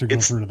of work to go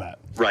through to that.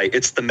 Right.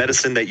 It's the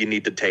medicine that you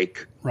need to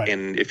take. Right.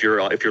 And if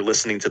you're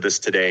listening to this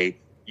today,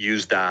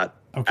 use that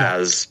Okay.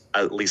 as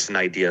at least an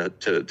idea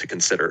to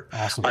consider.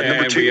 Awesome.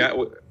 Number And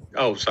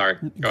two. sorry.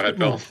 Go ahead,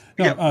 Phil.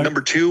 No,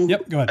 Number two.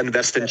 Yep. Go ahead.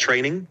 Invest in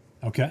training.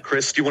 Okay.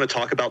 Chris, do you want to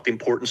talk about the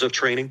importance of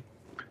training?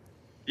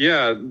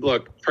 Yeah,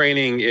 look,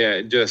 training,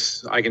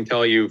 I can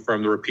tell you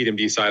from the Repeat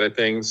MD side of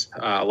things,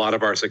 a lot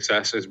of our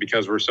success is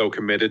because we're so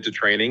committed to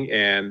training.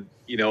 And,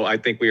 I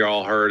think we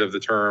all heard of the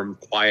term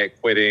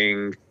quiet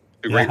quitting,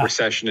 the Great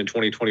Recession in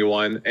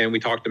 2021. And we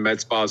talk to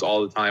med spas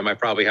all the time. I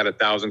probably had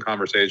 1,000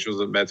 conversations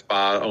with med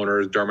spa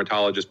owners,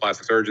 dermatologists,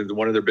 plastic surgeons. And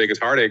one of their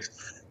biggest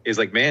heartaches is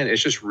like, man,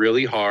 it's just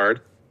really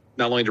hard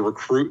not only to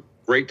recruit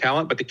great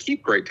talent, but to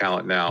keep great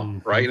talent now,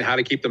 Mm-hmm. right? And how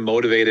to keep them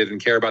motivated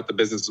and care about the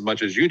business as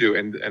much as you do.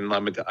 And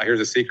here's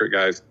a secret,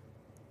 guys.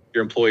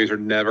 Your employees are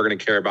never going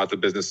to care about the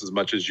business as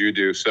much as you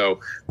do. So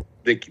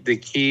the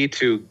key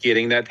to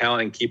getting that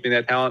talent and keeping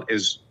that talent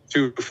is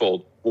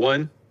twofold.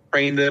 One,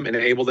 train them and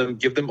enable them,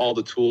 give them all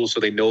the tools so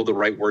they know the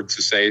right words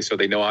to say, so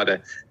they know how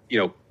to,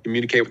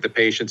 communicate with the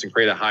patients and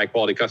create a high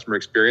quality customer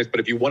experience.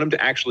 But if you want them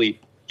to actually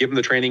give them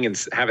the training and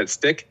have it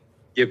stick,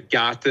 you've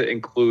got to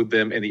include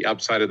them in the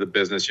upside of the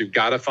business. You've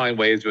got to find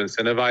ways to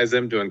incentivize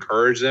them, to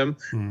encourage them,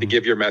 to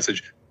give your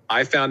message.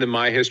 I found in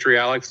my history,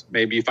 Alex,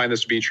 maybe you find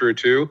this to be true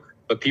too,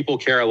 but people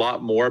care a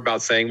lot more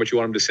about saying what you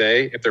want them to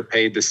say if they're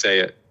paid to say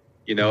it.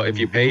 If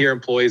you pay your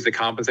employees to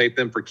compensate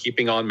them for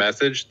keeping on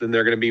message, then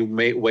they're going to be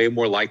way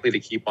more likely to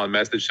keep on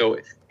message. So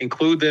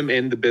include them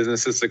in the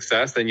business's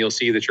success, then you'll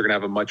see that you're going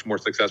to have a much more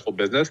successful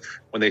business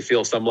when they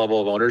feel some level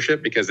of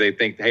ownership, because they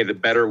think, hey, the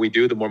better we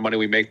do, the more money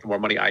we make, the more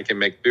money I can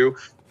make too.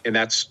 And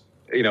that's,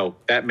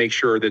 that makes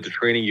sure that the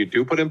training you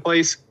do put in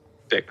place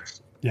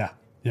sticks. Yeah.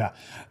 Yeah.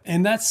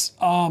 And that's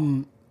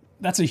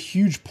a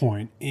huge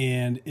point.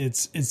 And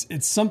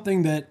it's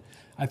something that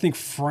I think,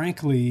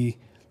 frankly,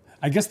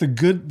 I guess the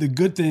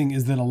good thing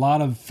is that a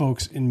lot of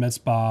folks in med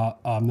spa,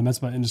 the med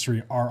spa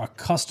industry, are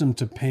accustomed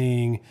to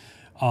paying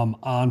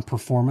on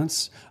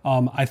performance.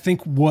 I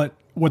think what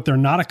they're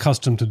not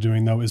accustomed to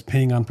doing, though, is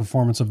paying on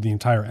performance of the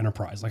entire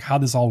enterprise, like how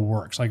this all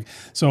works. Like,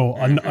 so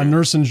a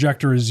nurse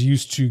injector is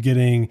used to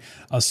getting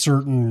a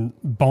certain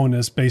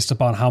bonus based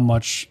upon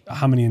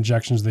how many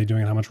injections they're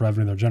doing and how much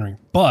revenue they're generating.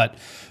 But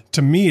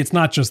to me, it's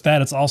not just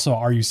that. It's also,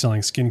 are you selling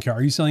skincare?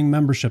 Are you selling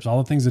memberships?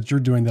 All the things that you're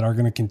doing that are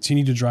going to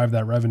continue to drive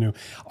that revenue.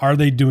 Are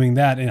they doing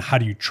that? And how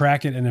do you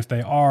track it? And if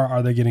they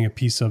are they getting a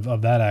piece of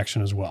that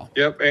action as well?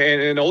 Yep.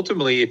 And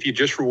ultimately, if you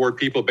just reward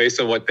people based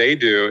on what they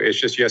do, it's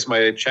just, yes,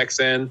 my check's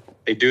in,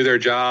 they do their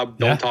job.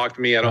 Don't talk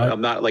to me. I'm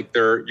not like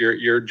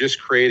you're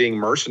just creating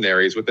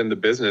mercenaries within the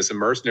business, and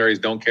mercenaries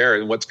don't care.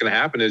 And what's going to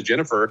happen is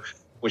Jennifer,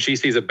 when she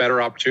sees a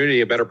better opportunity,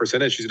 a better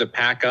percentage, she's going to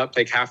pack up,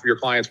 take half of your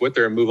clients with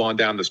her and move on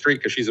down the street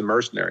because she's a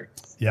mercenary.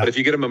 Yeah. But if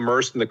you get them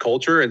immersed in the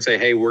culture and say,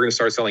 hey, we're going to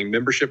start selling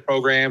membership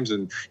programs,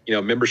 and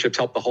memberships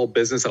help the whole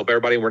business, help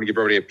everybody, and we're going to give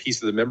everybody a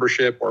piece of the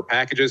membership or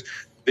packages,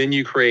 then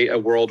you create a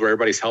world where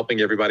everybody's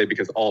helping everybody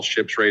because all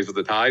ships raise with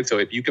the tide. So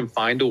if you can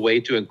find a way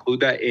to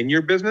include that in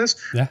your business,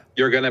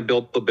 you're going to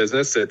build the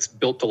business that's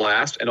built to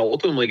last and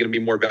ultimately going to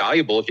be more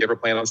valuable if you ever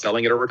plan on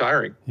selling it or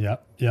retiring.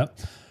 Yep.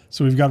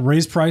 So we've got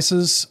raised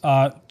prices,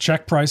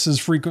 check prices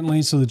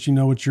frequently so that you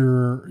know what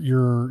you're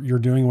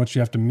doing, what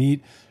you have to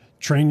meet.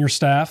 Train your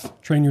staff,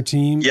 train your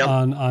team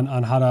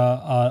on how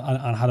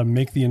to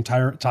make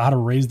how to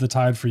raise the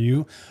tide for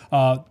you.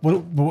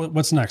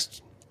 What's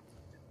next?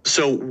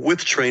 So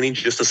with training,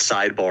 just a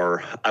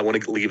sidebar, I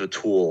want to leave a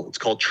tool. It's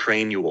called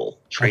Trainual,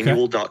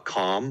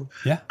 trainual.com.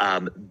 Yeah.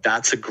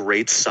 That's a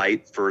great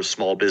site for a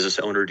small business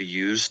owner to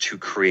use to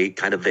create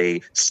kind of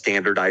a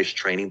standardized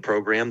training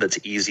program that's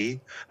easy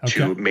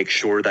to make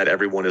sure that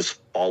everyone has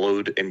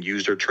followed and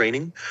used their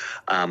training.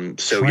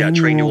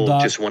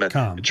 Trainual, just want to,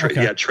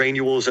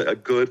 Trainual is a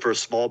good for a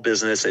small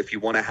business. If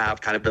you want to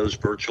have kind of those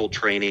virtual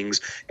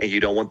trainings and you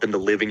don't want them to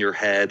live in your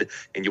head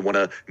and you want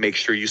to make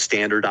sure you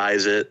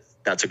standardize it,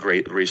 that's a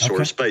great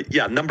resource. But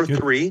number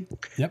three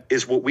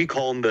is what we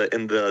call in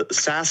the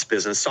SaaS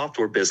business,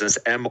 software business,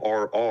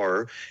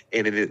 MRR,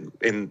 and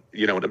in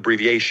an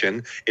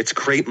abbreviation, it's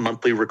create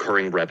monthly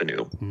recurring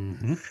revenue.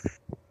 Mm-hmm.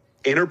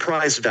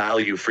 Enterprise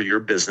value for your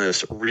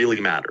business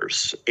really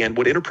matters. And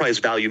what enterprise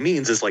value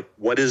means is like,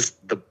 what is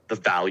the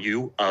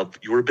value of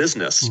your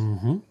business?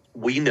 Mm-hmm.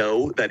 We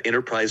know that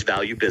enterprise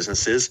value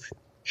businesses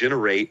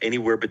generate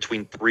anywhere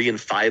between 3 and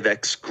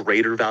 5x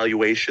greater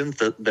valuation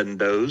than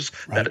those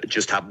that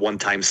just have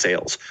one-time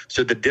sales.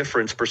 So the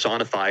difference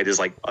personified is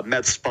like a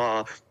med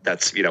spa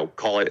that's,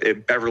 call it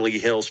in Beverly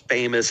Hills,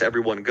 famous.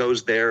 Everyone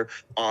goes there.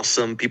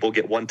 Awesome. People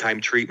get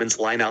one-time treatments,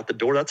 line out the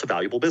door. That's a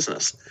valuable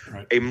business.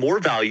 Right. A more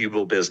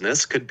valuable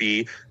business could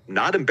be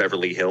not in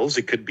Beverly Hills.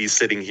 It could be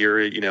sitting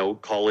here,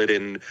 call it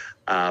in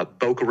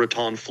Boca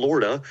Raton,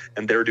 Florida,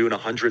 and they're doing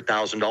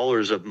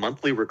 $100,000 of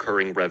monthly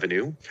recurring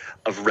revenue,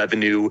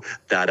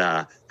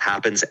 that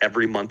happens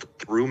every month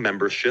through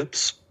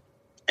memberships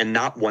and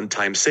not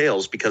one-time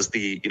sales, because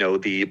the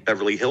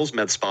Beverly Hills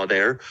Med Spa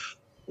there,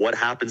 what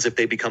happens if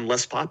they become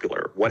less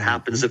popular? What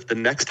happens if the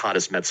next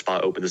hottest med spa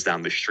opens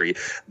down the street?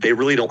 They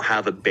really don't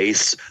have a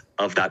base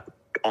of that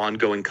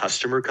ongoing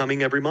customer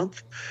coming every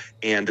month,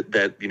 and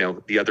that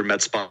the other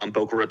med spa in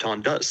Boca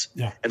Raton does.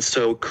 Yeah. And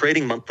so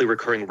creating monthly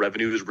recurring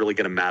revenue is really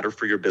going to matter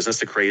for your business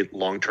to create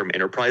long-term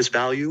enterprise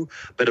value,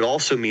 but it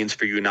also means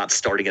for you not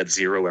starting at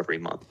zero every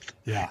month.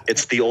 Yeah.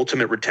 It's the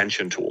ultimate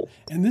retention tool.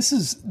 And this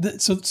is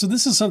so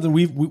this is something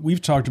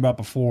we've talked about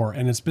before,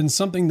 and it's been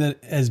something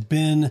that has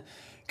been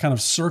kind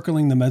of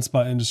circling the med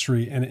spa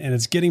industry, and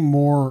it's getting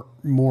more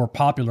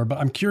popular. But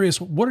I'm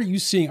curious, what are you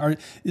seeing?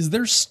 Is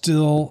there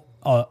still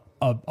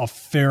a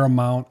fair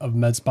amount of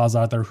med spas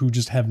out there who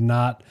just have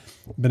not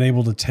been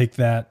able to take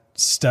that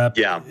step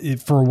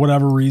for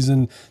whatever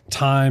reason,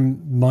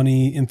 time,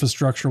 money,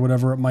 infrastructure,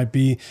 whatever it might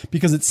be?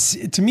 Because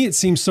to me, it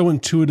seems so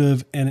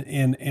intuitive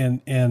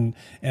and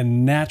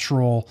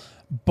natural,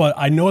 but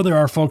I know there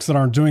are folks that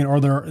aren't doing it, or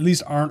there at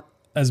least aren't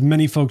as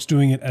many folks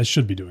doing it as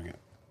should be doing it.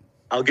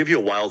 I'll give you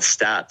a wild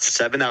stat.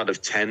 7 out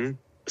of 10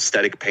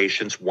 aesthetic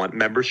patients want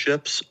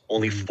memberships.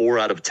 Only 4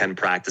 out of 10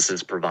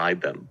 practices provide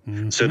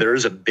them. So there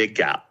is a big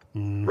gap,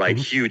 right?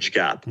 Huge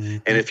gap.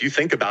 And if you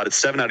think about it,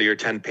 7 out of your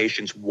 10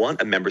 patients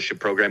want a membership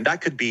program.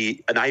 That could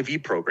be an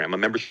IV program, a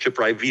membership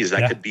for IVs.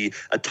 That could be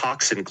a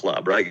toxin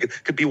club, right?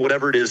 It could be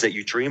whatever it is that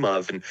you dream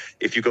of. And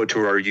if you go to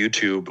our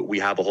YouTube, we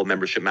have a whole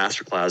membership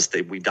masterclass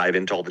that we dive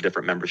into all the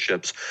different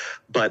memberships.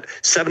 But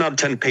 7 out of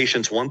 10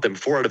 patients want them.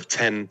 4 out of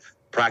 10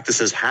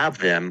 practices have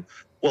them.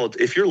 Well,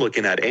 if you're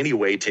looking at any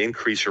way to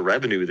increase your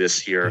revenue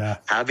this year,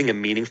 having a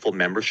meaningful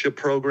membership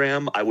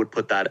program, I would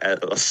put that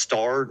at a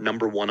star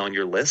number 1 on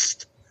your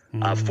list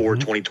for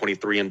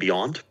 2023 and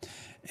beyond.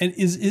 And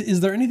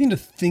is there anything to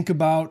think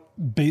about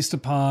based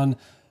upon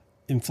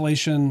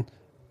inflation,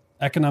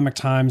 economic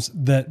times,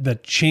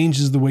 that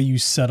changes the way you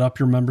set up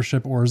your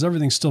membership, or is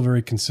everything still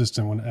very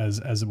consistent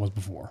as it was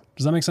before?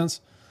 Does that make sense?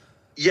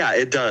 Yeah,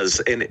 it does.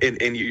 And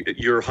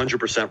you're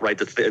 100% right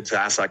to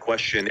ask that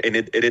question. And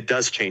it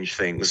does change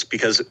things,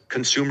 because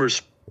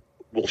consumers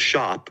will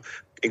shop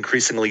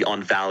increasingly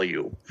on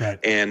value. Right.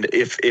 And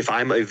if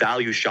I'm a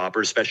value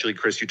shopper, especially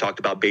Chris, you talked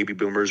about baby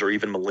boomers or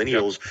even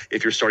millennials,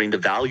 if you're starting to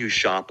value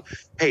shop,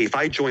 hey, if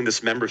I join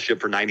this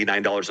membership for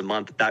 $99 a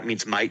month, that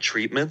means my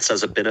treatments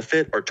as a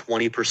benefit are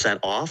 20%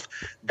 off.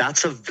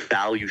 That's a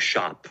value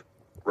shop.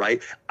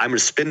 Right? I'm going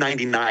to spend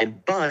 $99,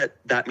 but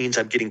that means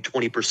I'm getting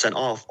 20%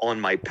 off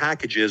on my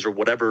packages or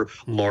whatever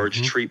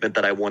large treatment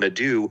that I want to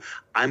do.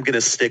 I'm going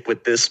to stick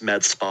with this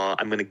med spa.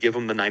 I'm going to give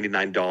them the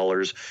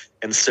 $99.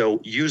 And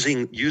so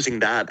using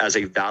that as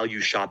a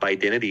value shop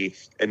identity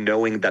and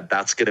knowing that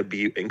that's going to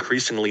be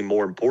increasingly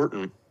more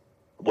important,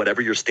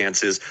 whatever your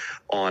stance is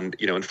on,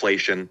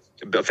 inflation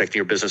affecting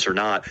your business or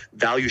not,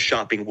 value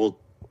shopping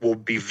will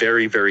be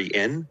very, very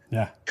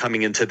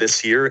coming into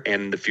this year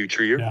and the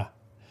future year. Yeah.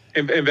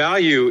 And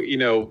value,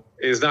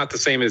 is not the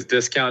same as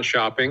discount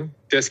shopping.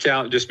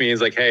 Discount just means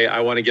like, hey,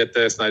 I want to get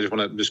this, and I just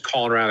want to just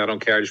calling around. I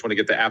don't care. I just want to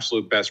get the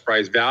absolute best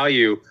price.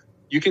 Value,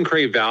 you can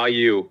create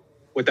value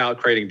without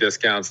creating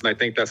discounts, and I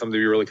think that's something to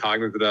be really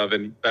cognizant of.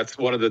 And that's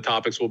one of the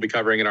topics we'll be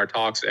covering in our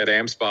talks at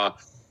AmSpa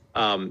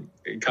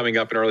coming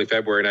up in early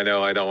February. And I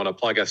know I don't want to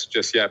plug us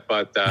just yet,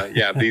 but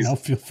these no,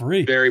 feel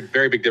free. Very,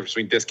 very big difference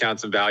between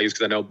discounts and values,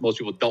 because I know most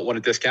people don't want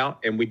to discount,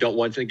 and we don't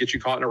want to get you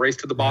caught in a race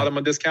to the bottom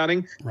on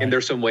discounting. Right. And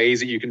there's some ways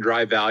that you can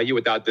drive value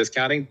without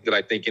discounting that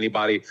I think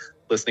anybody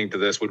listening to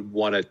this would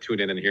want to tune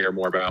in and hear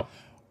more about.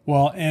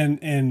 Well,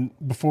 and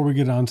before we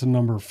get on to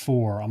number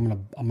 4,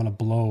 I'm gonna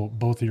blow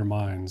both of your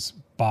minds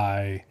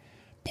by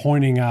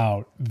pointing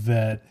out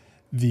that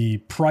the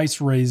price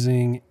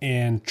raising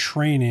and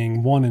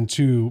training 1 and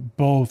 2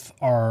 both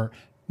are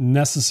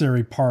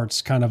necessary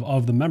parts kind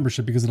of the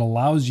membership, because it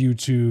allows you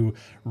to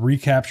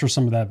recapture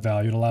some of that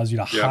value. It allows you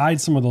to hide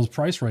some of those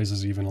price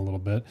raises even a little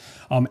bit.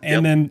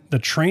 And then the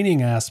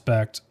training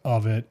aspect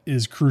of it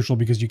is crucial,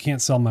 because you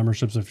can't sell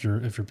memberships if your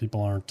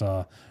people aren't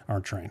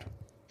trained.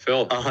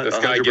 Phil, this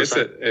guy 100%. Gets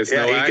it. It's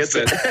no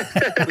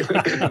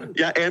accident.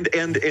 Yeah,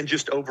 and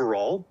just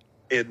overall,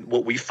 and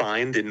what we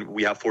find, and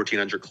we have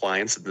 1,400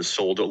 clients and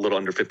sold a little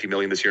under 50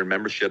 million this year in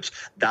memberships.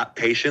 That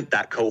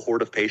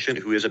cohort of patient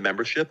who is a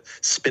membership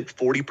spent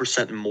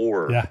 40%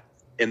 more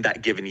in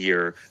that given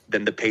year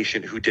than the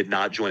patient who did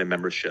not join a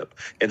membership.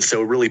 And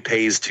so it really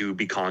pays to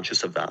be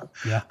conscious of that.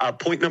 Yeah.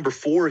 Point number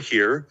 4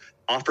 here,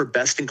 offer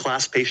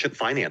best-in-class patient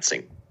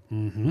financing.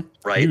 Mm-hmm.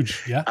 Right?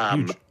 Huge. Yeah,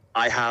 huge.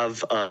 I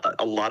have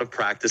a lot of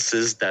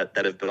practices that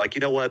have been like,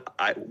 you know what,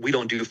 we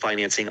don't do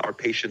financing. Our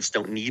patients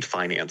don't need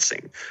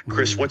financing.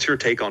 Chris, what's your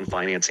take on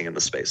financing in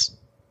the space?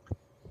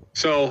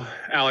 So,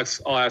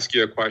 Alex, I'll ask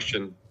you a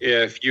question.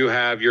 If you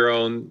have your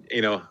own,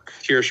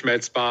 Tiersch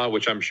Med Spa,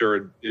 which I'm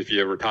sure if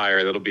you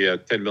retire, that'll be a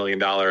 $10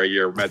 million a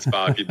year med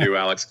spa if you do,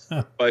 Alex.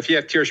 But if you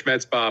have Tiersch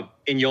Med Spa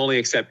and you only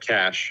accept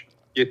cash,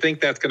 you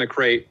think that's going to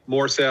create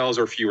more sales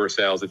or fewer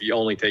sales if you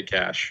only take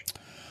cash?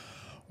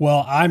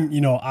 Well,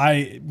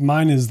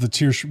 mine is the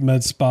Tiersch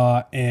Med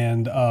Spa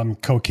and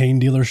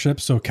cocaine dealership.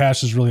 So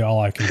cash is really all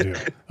I can do.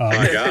 Oh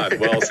my God.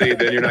 Well, see,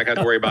 then you're not going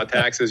to worry about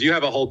taxes. You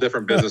have a whole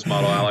different business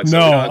model, Alex. For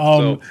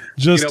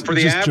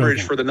the average,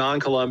 joking. For the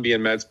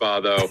non-Colombian med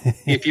spa, though,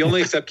 if you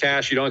only accept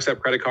cash, you don't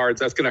accept credit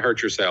cards, that's going to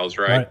hurt your sales,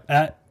 right?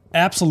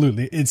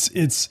 Absolutely.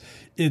 It's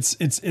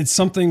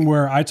something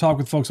where I talk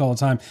with folks all the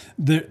time.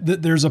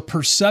 There's a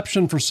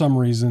perception for some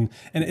reason,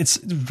 and it's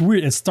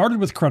weird. It started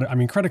with credit. I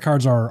mean, credit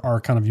cards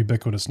are kind of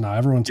ubiquitous now.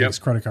 Everyone takes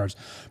credit cards,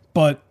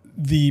 but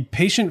the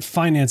patient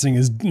financing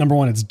is, number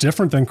one, it's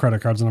different than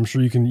credit cards, and I'm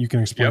sure you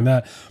can explain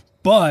that.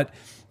 But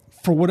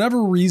for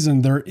whatever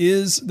reason,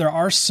 there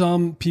are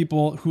some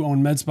people who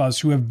own med spas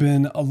who have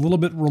been a little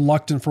bit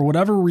reluctant for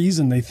whatever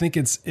reason. They think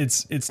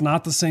it's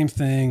not the same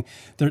thing.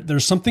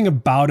 There's something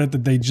about it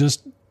that they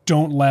just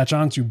don't latch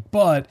onto.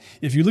 But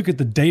if you look at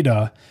the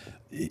data,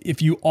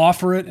 if you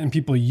offer it and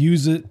people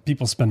use it,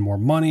 people spend more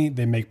money.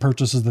 They make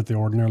purchases that they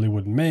ordinarily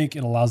wouldn't make.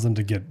 It allows them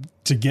to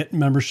get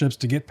memberships,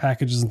 to get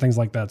packages and things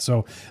like that.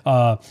 So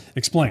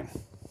explain.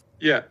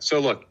 Yeah. So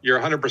look, you're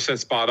 100%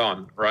 spot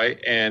on, right?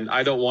 And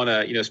I don't want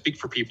to, speak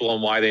for people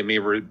on why they may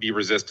be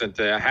resistant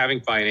to having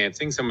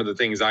financing. Some of the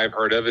things I've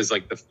heard of is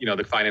like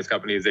the finance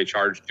companies, they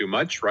charge too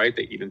much, right?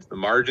 They eat into the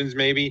margins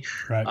maybe.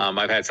 Right.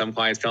 I've had some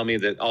clients tell me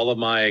that all of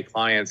my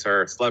clients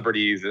are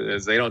celebrities,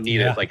 as they don't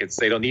need it. Like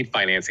they don't need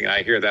financing. And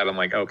I hear that. I'm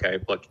like, okay,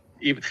 look,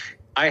 even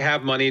I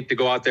have money to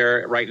go out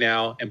there right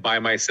now and buy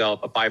myself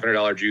a $500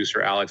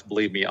 juicer, Alex.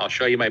 Believe me, I'll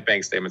show you my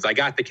bank statements. I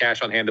got the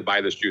cash on hand to buy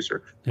this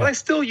juicer, but I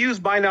still use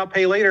buy now,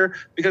 pay later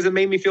because it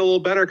made me feel a little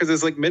better because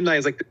it's like midnight.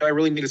 It's like, do I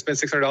really need to spend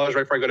 $600 right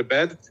before I go to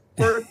bed?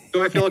 Or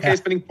do I feel okay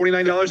spending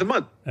 $49 a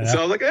month? So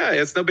I was like,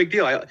 it's no big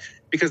deal.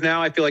 Because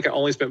now I feel like I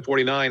only spent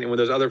 $49, and when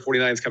those other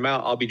 $49s come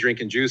out, I'll be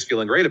drinking juice,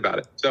 feeling great about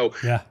it. So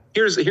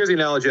here's the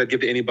analogy I'd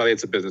give to anybody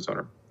that's a business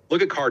owner.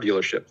 Look at car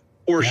dealership,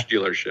 Porsche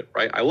dealership,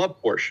 right? I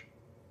love Porsche.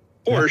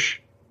 Porsche,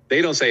 they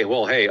don't say,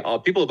 well, hey,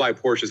 people who buy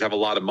Porsches have a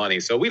lot of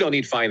money, so we don't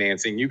need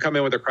financing. You come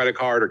in with a credit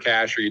card or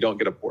cash, or you don't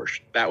get a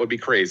Porsche. That would be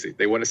crazy.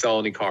 They wouldn't sell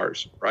any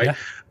cars, right? Yeah.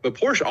 But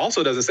Porsche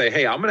also doesn't say,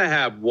 hey, I'm going to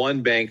have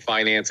one bank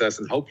finance us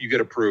and hope you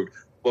get approved.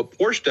 What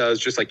Porsche does,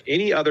 just like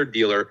any other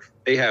dealer,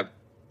 they have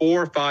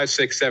 4, 5,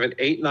 6, 7,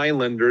 8, 9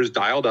 lenders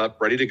dialed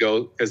up, ready to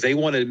go, because they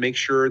want to make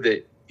sure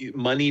that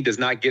money does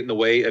not get in the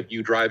way of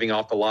you driving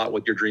off the lot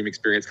with your dream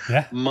experience.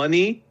 Yeah.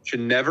 Money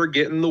should never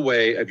get in the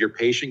way of your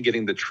patient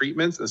getting the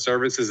treatments and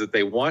services that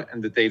they want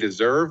and that they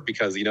deserve,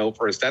 because,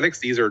 for aesthetics,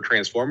 these are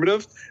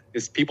transformative.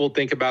 As people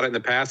think about it in the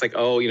past, like,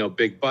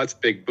 big butts,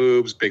 big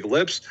boobs, big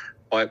lips,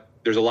 but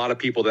there's a lot of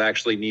people that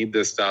actually need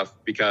this stuff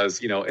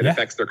because, it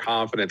affects their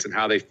confidence and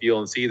how they feel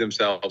and see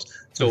themselves.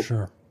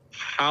 So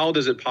how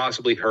does it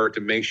possibly hurt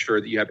to make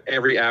sure that you have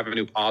every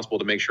avenue possible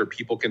to make sure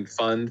people can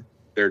fund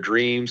their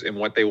dreams and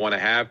what they want to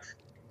have?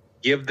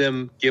 Give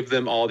them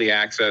all the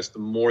access. The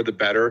more, the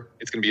better.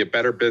 It's going to be a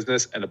better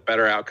business and a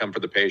better outcome for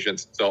the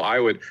patients. So I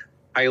would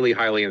highly,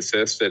 highly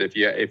insist that if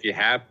you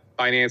have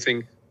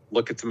financing,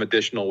 look at some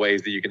additional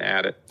ways that you can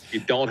add it. If you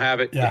don't have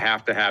it, you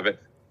have to have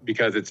it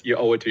because you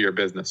owe it to your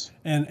business.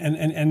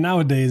 And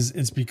nowadays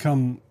it's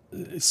become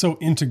so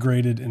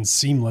integrated and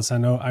seamless. I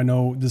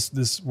know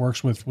this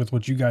works with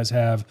what you guys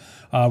have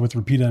with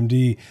Repeat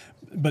MD.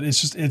 But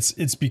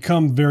it's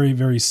become very,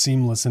 very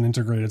seamless and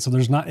integrated. So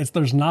there's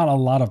not a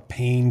lot of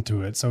pain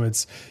to it. So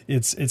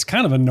it's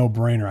kind of a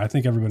no-brainer. I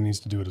think everybody needs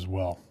to do it as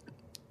well.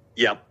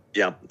 Yeah,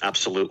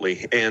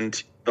 absolutely.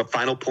 And the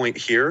final point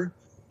here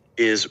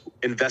is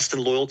invest in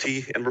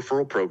loyalty and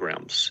referral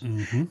programs.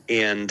 Mm-hmm.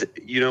 And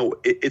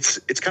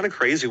it's kind of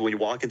crazy when you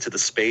walk into the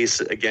space.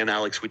 Again,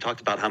 Alex, we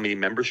talked about how many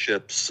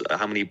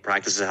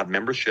practices have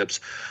memberships.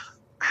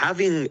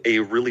 Having a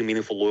really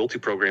meaningful loyalty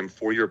program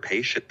for your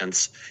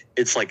patients,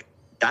 it's like,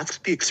 that's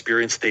the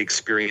experience they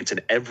experience in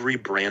every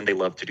brand they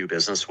love to do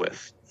business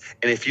with.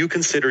 And if you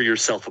consider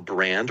yourself a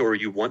brand, or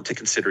you want to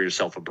consider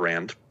yourself a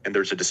brand, and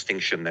there's a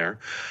distinction there,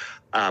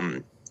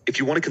 if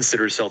you want to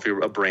consider yourself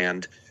a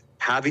brand,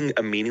 having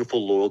a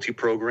meaningful loyalty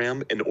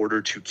program in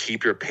order to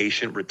keep your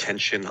patient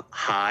retention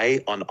high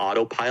on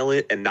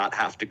autopilot and not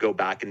have to go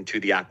back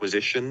into the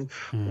acquisition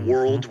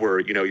world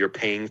where, you're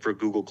paying for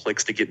Google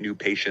clicks to get new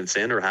patients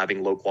in, or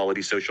having low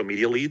quality social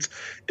media leads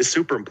is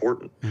super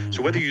important. Mm-hmm.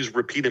 So whether you use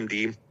Repeat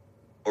MD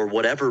or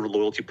whatever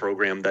loyalty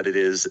program that it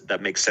is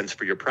that makes sense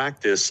for your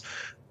practice,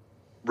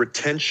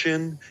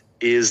 retention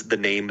is the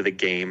name of the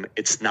game.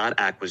 It's not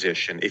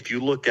acquisition. If you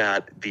look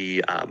at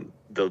the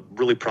the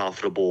really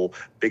profitable,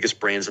 biggest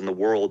brands in the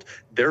world,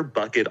 their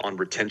bucket on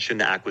retention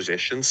to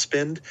acquisition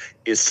spend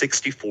is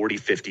 60-40,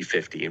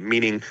 50-50,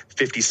 meaning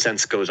 50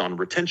 cents goes on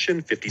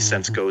retention, 50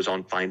 cents goes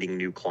on finding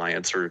new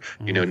clients or,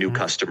 new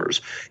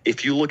customers.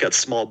 If you look at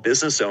small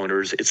business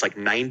owners, it's like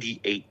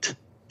 98%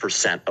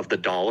 of the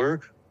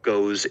dollar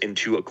goes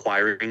into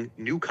acquiring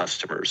new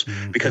customers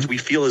because we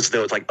feel as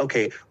though it's like,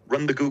 okay,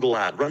 run the Google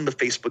ad, run the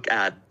Facebook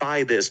ad,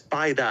 buy this,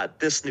 buy that,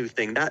 this new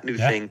thing, that new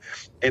thing.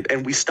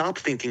 And we stop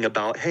thinking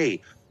about,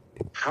 hey,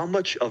 how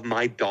much of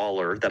my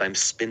dollar that I'm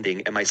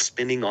spending am I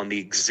spending on the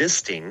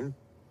existing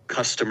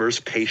customers,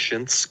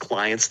 patients,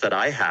 clients that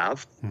I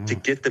have to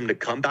get them to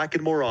come back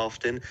in more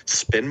often,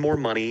 spend more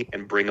money,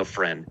 and bring a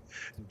friend?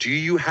 Do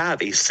you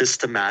have a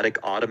systematic,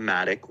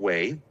 automatic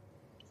way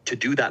to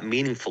do that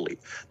meaningfully?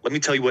 Let me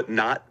tell you what's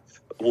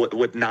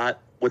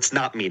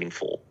not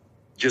meaningful.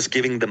 Just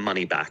giving them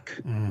money back.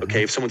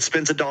 Okay. If someone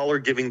spends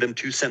 $1, giving them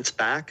 2 cents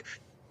back,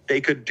 they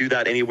could do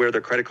that anywhere.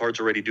 Their credit card's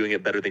already doing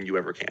it better than you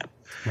ever can.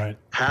 Right.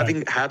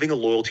 Having a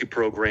loyalty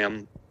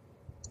program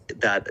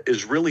that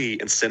is really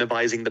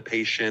incentivizing the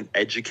patient,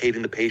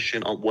 educating the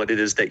patient on what it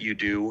is that you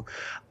do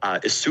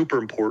is super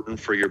important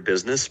for your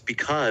business,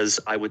 because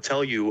I would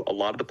tell you, a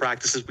lot of the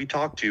practices we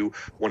talk to,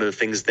 one of the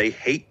things they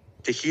hate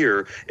to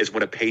hear is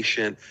when a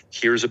patient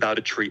hears about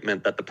a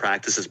treatment that the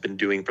practice has been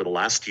doing for the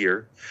last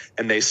year,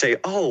 and they say,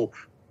 "Oh,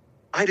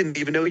 I didn't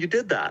even know you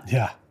did that."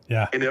 Yeah.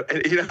 Yeah. And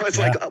it's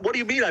like, what do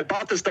you mean? I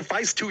bought this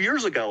device 2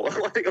 years ago.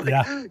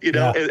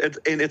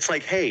 And it's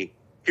like, hey,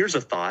 here's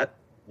a thought.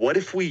 What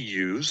if we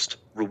used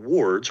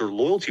rewards or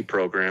loyalty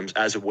programs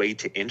as a way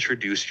to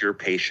introduce your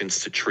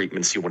patients to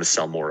treatments you want to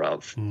sell more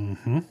of?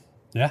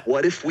 Yeah.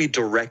 What if we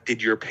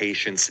directed your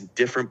patients in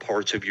different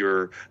parts of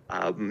your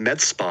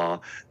med spa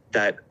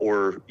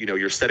or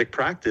your aesthetic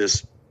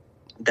practice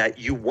that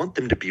you want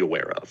them to be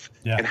aware of?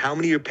 Yeah. And how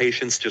many of your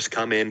patients just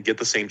come in, get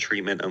the same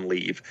treatment, and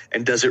leave?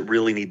 And does it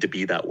really need to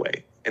be that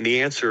way? And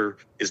the answer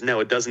is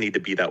no, it doesn't need to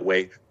be that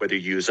way. Whether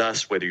you use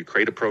us, whether you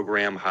create a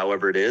program,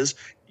 however it is,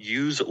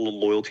 use a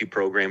loyalty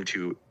program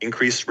to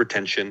increase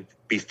retention,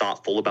 be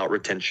thoughtful about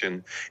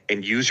retention,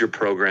 and use your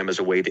program as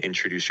a way to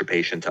introduce your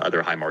patient to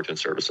other high margin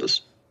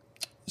services.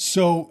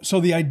 So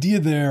the idea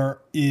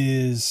there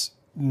is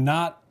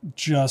not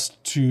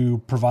just to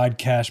provide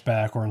cash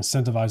back or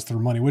incentivize through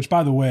money, which,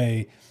 by the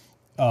way,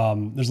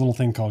 there's a little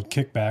thing called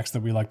kickbacks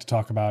that we like to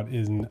talk about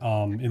in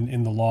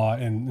the law.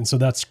 And so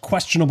that's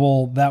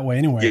questionable that way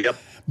anyway. Yep.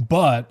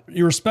 But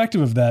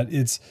irrespective of that,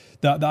 it's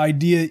the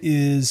idea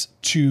is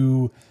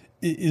to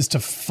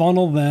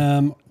funnel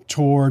them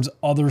towards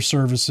other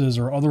services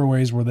or other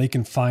ways where they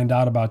can find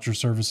out about your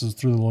services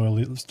through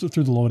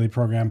the loyalty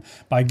program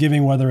by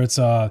giving, whether it's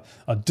a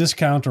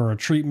discount or a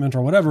treatment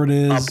or whatever it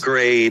is, an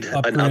upgrade,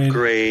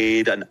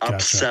 an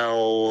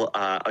upsell,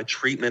 a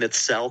treatment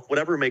itself,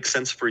 whatever makes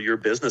sense for your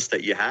business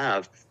that you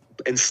have,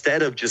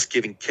 instead of just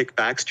giving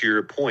kickbacks. To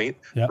your point,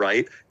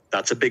 right?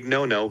 That's a big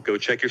no-no. Go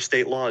check your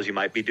state laws. You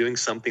might be doing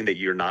something that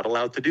you're not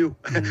allowed to do.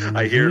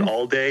 I hear it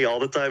all day, all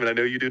the time, and I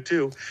know you do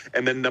too.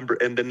 And then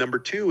number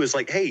two is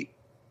like, hey,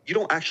 you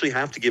don't actually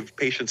have to give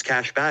patients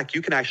cash back.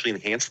 You can actually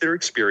enhance their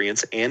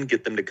experience and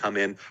get them to come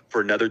in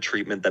for another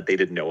treatment that they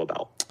didn't know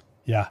about.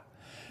 Yeah.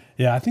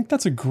 I think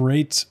that's a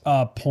great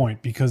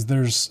point, because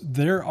there's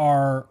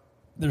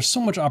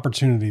so much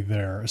opportunity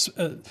there,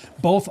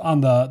 both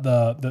on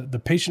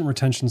the patient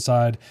retention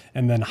side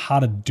and then how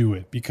to do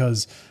it,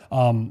 because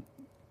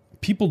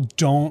people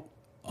don't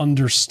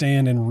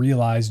understand and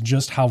realize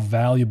just how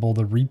valuable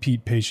the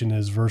repeat patient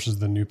is versus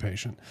the new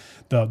patient.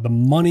 The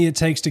money it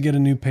takes to get a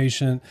new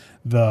patient,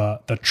 the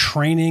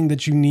training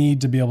that you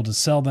need to be able to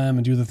sell them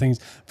and do the things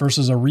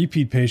versus a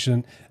repeat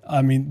patient.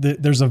 I mean,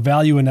 there's a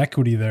value in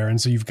equity there,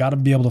 and so you've got to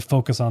be able to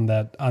focus on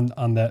that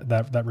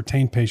that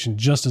retained patient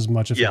just as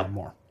much, if not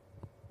more.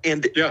 Go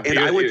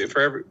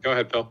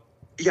ahead, Phil.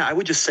 Yeah, I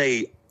would just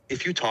say,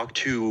 if you talk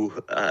to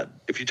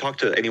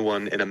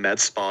anyone in a med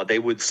spa, they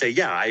would say,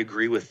 yeah, I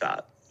agree with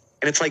that.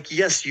 And it's like,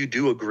 yes, you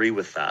do agree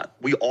with that.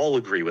 We all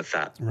agree with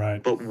that.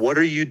 Right. But what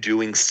are you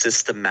doing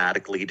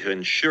systematically to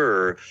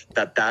ensure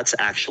that that's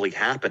actually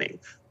happening?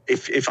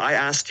 If I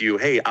asked you,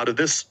 hey, out of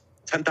this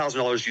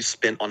 $10,000 you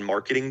spent on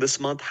marketing this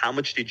month, how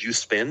much did you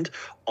spend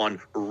on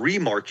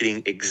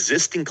remarketing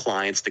existing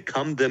clients to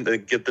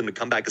get them to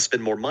come back and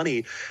spend more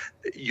money?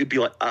 You'd be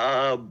like,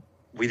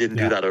 we didn't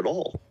do that at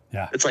all.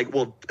 Yeah. It's like,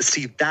 well,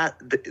 see,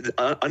 that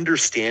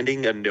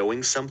understanding and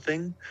knowing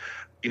something,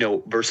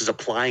 versus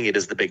applying it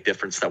is the big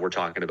difference that we're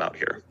talking about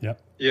here.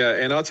 Yep. Yeah.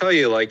 And I'll tell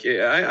you, like,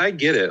 I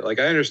get it. Like,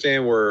 I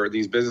understand where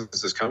these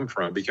businesses come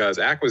from, because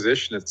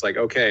acquisition, it's like,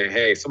 okay,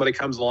 hey, somebody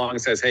comes along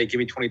and says, hey, give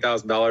me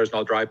 $20,000 and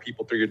I'll drive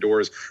people through your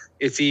doors.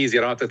 It's easy.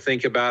 I don't have to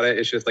think about it.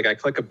 It's just like I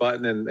click a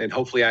button and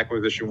hopefully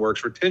acquisition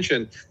works.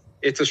 Retention,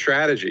 it's a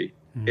strategy.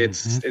 Mm-hmm.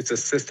 It's a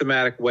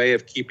systematic way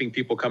of keeping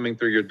people coming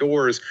through your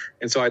doors.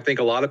 And so I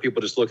think a lot of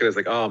people just look at it as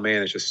like, oh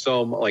man, it's just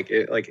so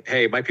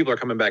hey, my people are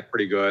coming back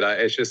pretty good.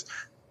 It's just,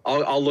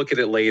 I'll look at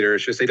it later.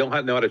 It's just they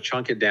don't know how to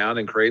chunk it down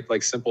and create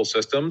like simple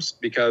systems,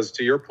 because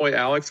to your point,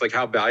 Alex, like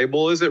how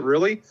valuable is it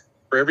really?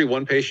 for every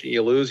one patient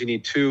you lose, you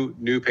need 2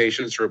 new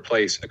patients to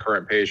replace a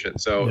current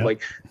patient. So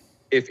like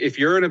if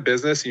you're in a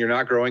business and you're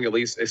not growing, at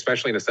least,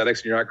 especially in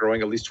aesthetics, and you're not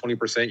growing at least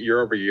 20%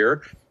 year over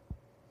year,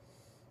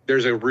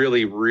 there's a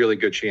really, really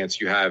good chance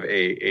you have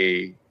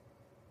a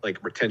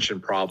like retention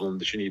problem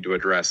that you need to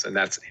address, and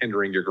that's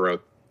hindering your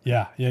growth.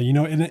 Yeah. You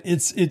know, and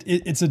it's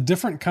a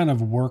different kind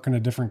of work and a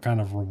different kind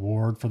of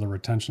reward for the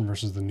retention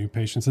versus the new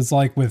patients. It's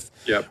like with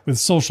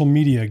social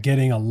media,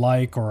 getting a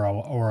like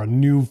or a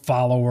new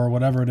follower,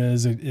 whatever it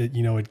is,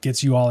 it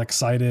gets you all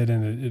excited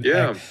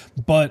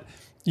but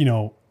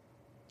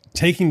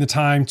taking the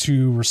time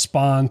to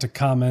respond to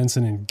comments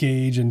and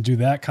engage and do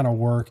that kind of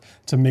work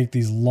to make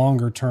these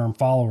longer term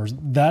followers,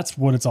 that's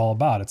what it's all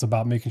about. It's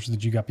about making sure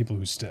that you got people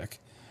who stick.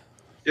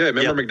 Yeah.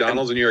 Remember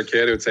McDonald's when you were a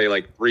kid, it would say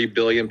like 3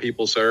 billion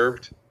people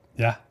served.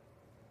 Yeah.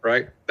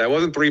 Right. That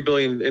wasn't 3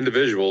 billion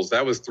individuals.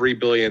 That was 3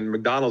 billion.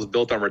 McDonald's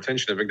built on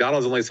retention. If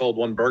McDonald's only sold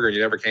 1 burger and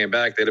you never came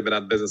back, they'd have been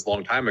out of business a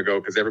long time ago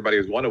because everybody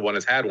who's wanted one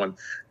has had one.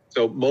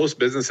 So most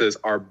businesses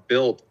are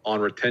built on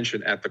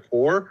retention at the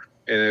core.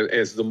 And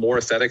as the more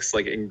aesthetics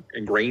like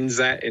ingrains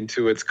that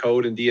into its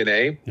code and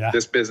DNA,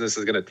 this business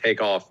is going to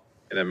take off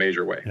in a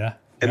major way. Yeah.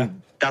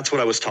 And that's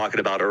what I was talking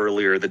about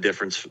earlier. The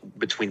difference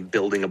between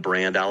building a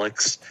brand,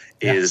 Alex,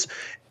 is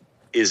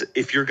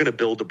if you're going to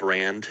build a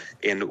brand,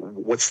 and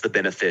what's the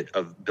benefit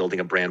of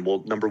building a brand?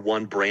 Well, number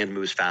one, brand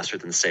moves faster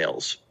than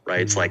sales, right?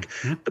 It's like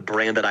the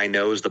brand that I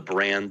know is the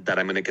brand that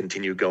I'm going to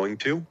continue going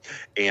to.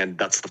 And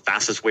that's the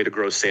fastest way to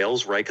grow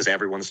sales, right? Because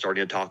everyone's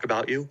starting to talk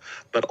about you.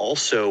 But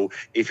also,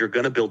 if you're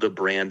going to build a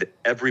brand,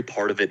 every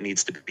part of it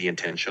needs to be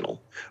intentional,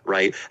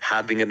 right?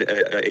 Having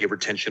a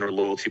retention or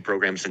loyalty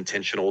program is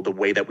intentional. The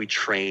way that we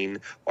train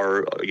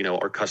our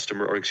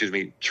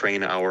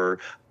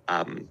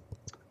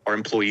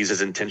employees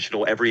is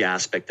intentional. Every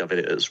aspect of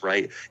it is,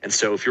 right? And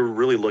so if you're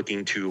really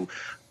looking to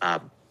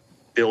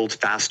build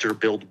faster,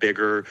 build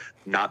bigger,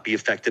 not be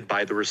affected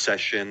by the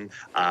recession,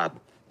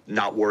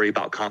 not worry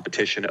about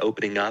competition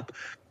opening up,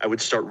 I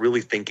would start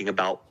really thinking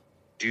about,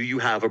 do you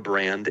have a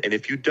brand? And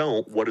if you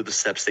don't, what are the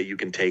steps that you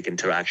can take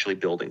into actually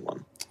building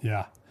one?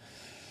 Yeah.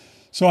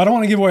 So I don't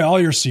want to give away all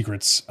your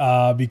secrets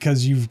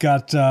because you've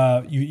got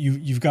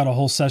you've got a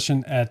whole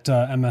session at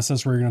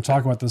MSS where you're going to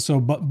talk about this. So,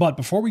 but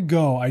before we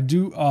go, I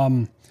do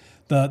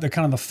the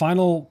kind of the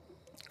final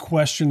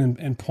question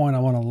and point I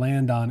want to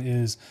land on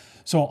is,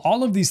 so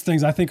all of these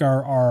things I think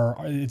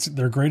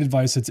they're great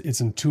advice.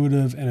 It's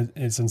intuitive and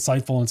it's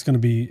insightful, and it's going to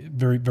be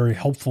very, very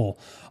helpful.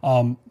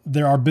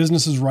 There are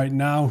businesses right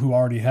now who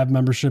already have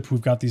membership,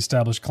 who've got the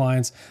established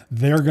clients.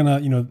 They're gonna,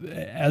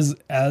 as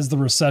the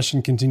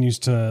recession continues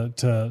to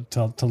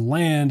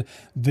land,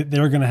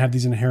 they're going to have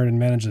these inherent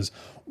advantages.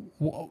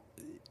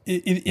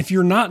 If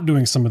you're not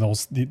doing some of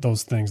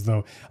those things,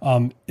 though,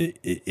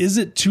 is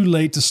it too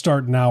late to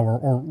start now,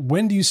 or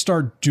when do you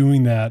start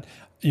doing that?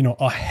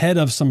 Ahead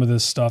of some of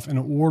this stuff in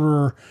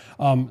order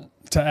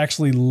to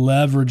actually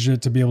leverage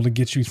it to be able to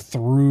get you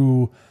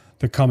through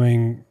the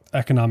coming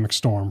economic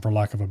storm, for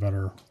lack of a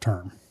better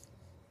term.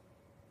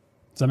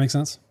 Does that make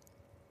sense?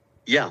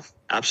 Yeah,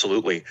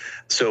 absolutely.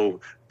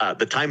 So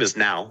the time is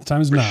now. The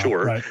time is for now,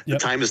 sure. Right. Yep.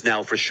 The time is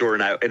now for sure.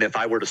 And if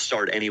I were to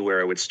start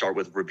anywhere, I would start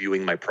with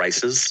reviewing my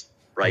prices.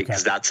 Right.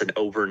 Because that's an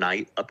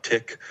overnight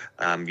uptick.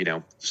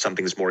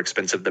 Something's more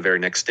expensive the very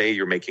next day.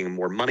 You're making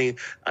more money.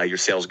 Your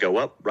sales go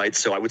up. Right.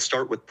 So I would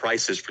start with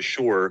prices for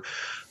sure.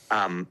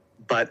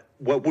 But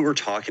what we were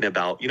talking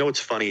about, what's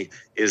funny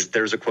is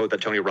there's a quote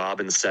that Tony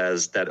Robbins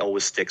says that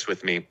always sticks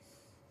with me.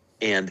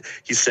 And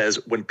he says,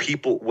 when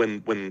people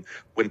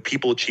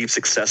achieve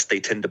success, they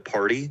tend to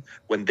party.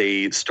 When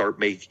they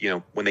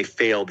when they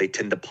fail, they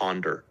tend to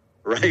ponder.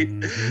 Right.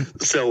 Mm-hmm.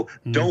 So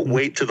don't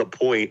wait to the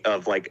point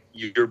of like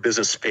your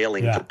business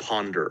failing to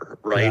ponder.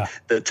 Right. Yeah.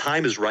 The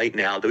time is right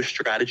now. Those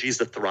strategies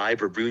that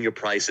thrive, reviewing your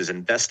prices,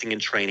 investing in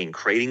training,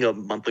 creating a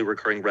monthly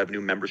recurring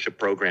revenue membership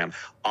program,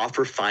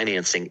 offer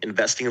financing,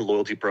 investing in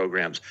loyalty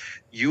programs.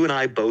 You and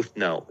I both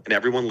know, and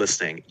everyone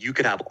listening, you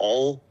could have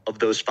all of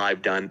those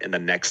 5 done in the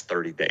next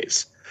 30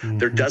 days. Mm-hmm.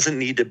 There doesn't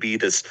need to be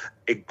this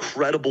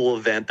incredible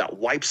event that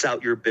wipes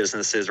out your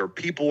businesses, or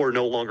people are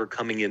no longer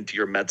coming into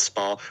your med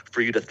spa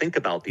for you to think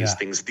about these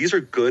things. These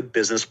are good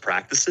business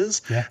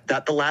practices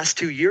that the last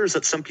 2 years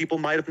that some people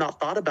might have not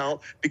thought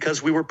about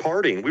because we were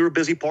partying. We were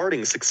busy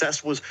partying.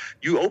 Success was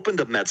you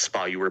opened a med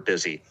spa, you were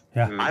busy.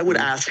 Yeah. Mm-hmm. I would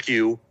ask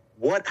you,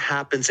 what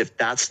happens if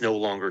that's no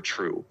longer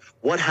true?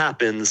 What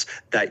happens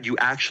that you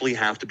actually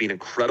have to be an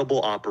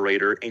incredible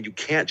operator and you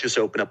can't just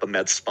open up a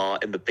med spa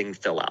and the thing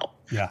fill out?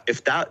 Yeah.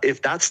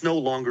 If that's no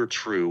longer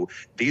true,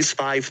 these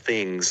 5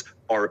 things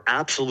are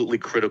absolutely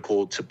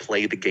critical to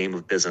play the game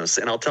of business.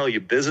 And I'll tell you,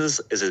 business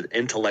is an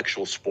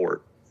intellectual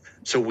sport.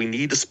 So we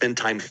need to spend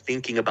time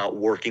thinking about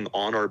working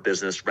on our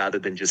business rather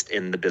than just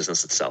in the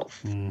business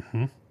itself.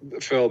 Mm-hmm.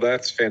 Phil,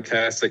 that's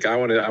fantastic. I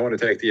want to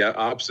take the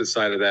opposite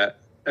side of that.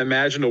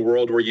 Imagine a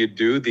world where you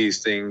do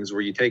these things,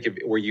 where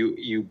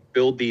you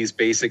build these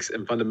basics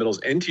and fundamentals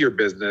into your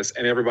business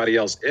and everybody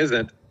else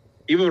isn't.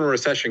 even when a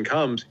recession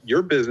comes,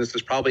 your business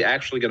is probably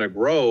actually going to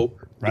grow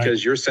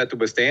because you're set to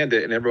withstand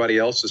it and everybody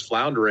else is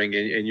floundering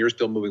and you're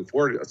still moving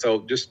forward.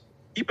 So just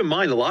keep in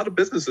mind, a lot of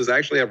businesses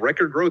actually have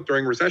record growth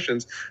during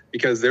recessions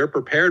because they're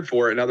prepared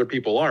for it and other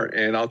people aren't.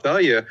 And I'll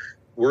tell you,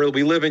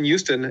 we live in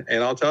Houston,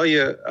 and I'll tell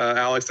you,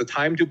 Alex, the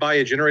time to buy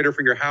a generator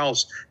for your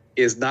house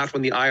is not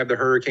when the eye of the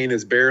hurricane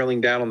is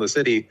barreling down on the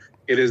city.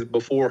 It is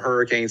before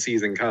hurricane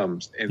season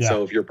comes. And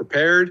so if you're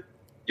prepared,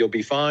 you'll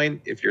be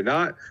fine. If you're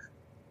not,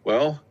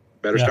 well,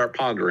 better start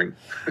pondering.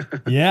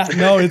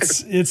 No,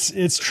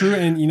 it's true.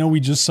 And, we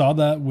just saw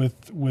that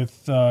with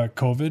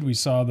COVID. We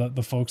saw that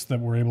the folks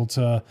that were able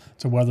to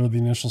weather the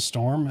initial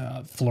storm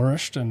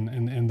flourished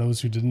and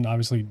those who didn't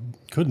obviously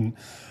couldn't.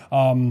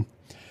 Well,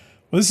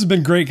 this has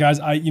been great, guys.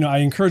 I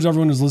encourage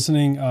everyone who's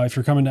listening, if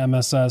you're coming to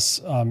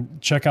MSS,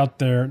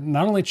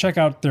 not only check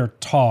out their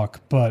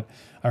talk, but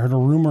I heard a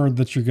rumor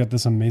that you get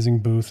this amazing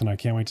booth, and I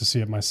can't wait to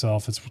see it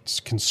myself. It's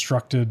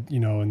constructed,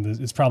 and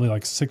it's probably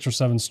like 6 or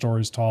 7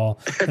 stories tall.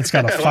 It's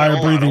got a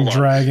fire-breathing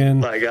dragon.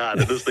 My God,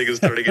 this thing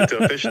is turning into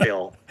a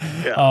fishtail.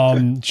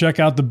 Yeah. Check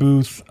out the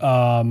booth,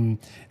 and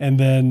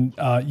then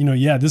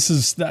this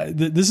is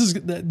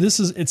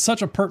it's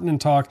such a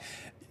pertinent talk.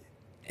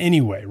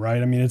 Anyway,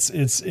 right? I mean,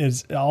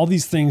 it's all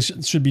these things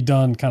should be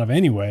done kind of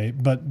anyway,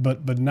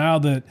 but now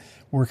that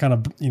we're kind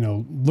of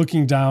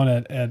looking down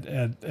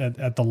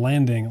at the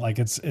landing, like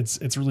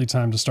it's really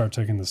time to start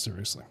taking this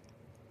seriously.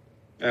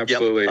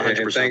 Absolutely. Yep,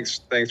 and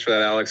thanks for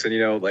that, Alex. And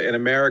in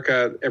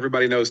America,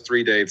 everybody knows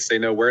 3 dates. They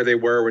know where they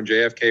were when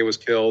JFK was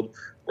killed,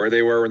 where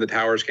they were when the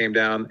towers came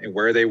down, and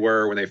where they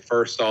were when they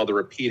first saw the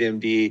Repeat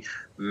MD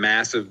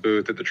massive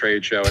booth at the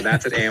trade show, and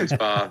that's at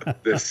AmSpa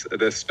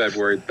this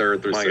February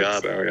 3rd through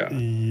 6th. So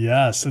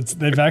yes,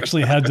 they've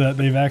actually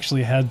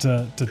had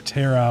to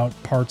tear out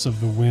parts of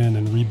the win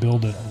and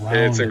rebuild it around.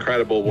 It's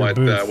incredible what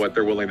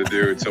they're willing to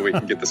do so we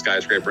can get the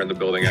skyscraper in the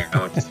building,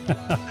 Alex.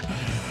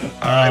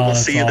 All right, we'll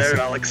see you there,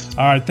 Alex.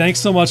 All right, thanks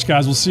so much,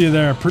 guys. We'll see you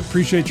there.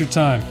 Appreciate your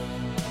time.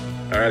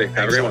 All righty,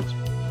 have a great one.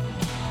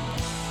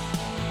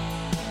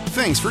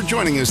 Thanks for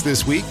joining us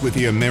this week with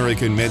the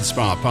American Med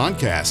Spa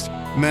Podcast,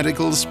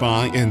 Medical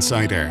Spa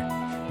Insider.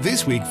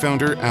 This week,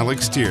 founder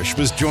Alex Tiersch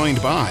was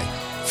joined by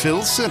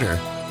Phil Sitter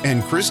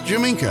and Chris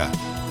Jaminka,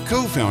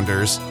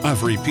 co-founders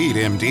of Repeat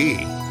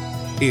MD.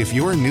 If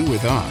you're new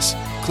with us,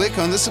 click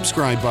on the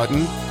subscribe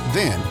button,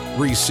 then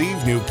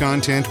receive new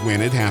content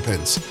when it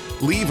happens.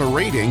 Leave a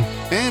rating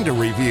and a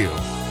review.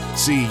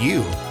 See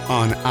you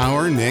on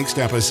our next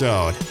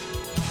episode.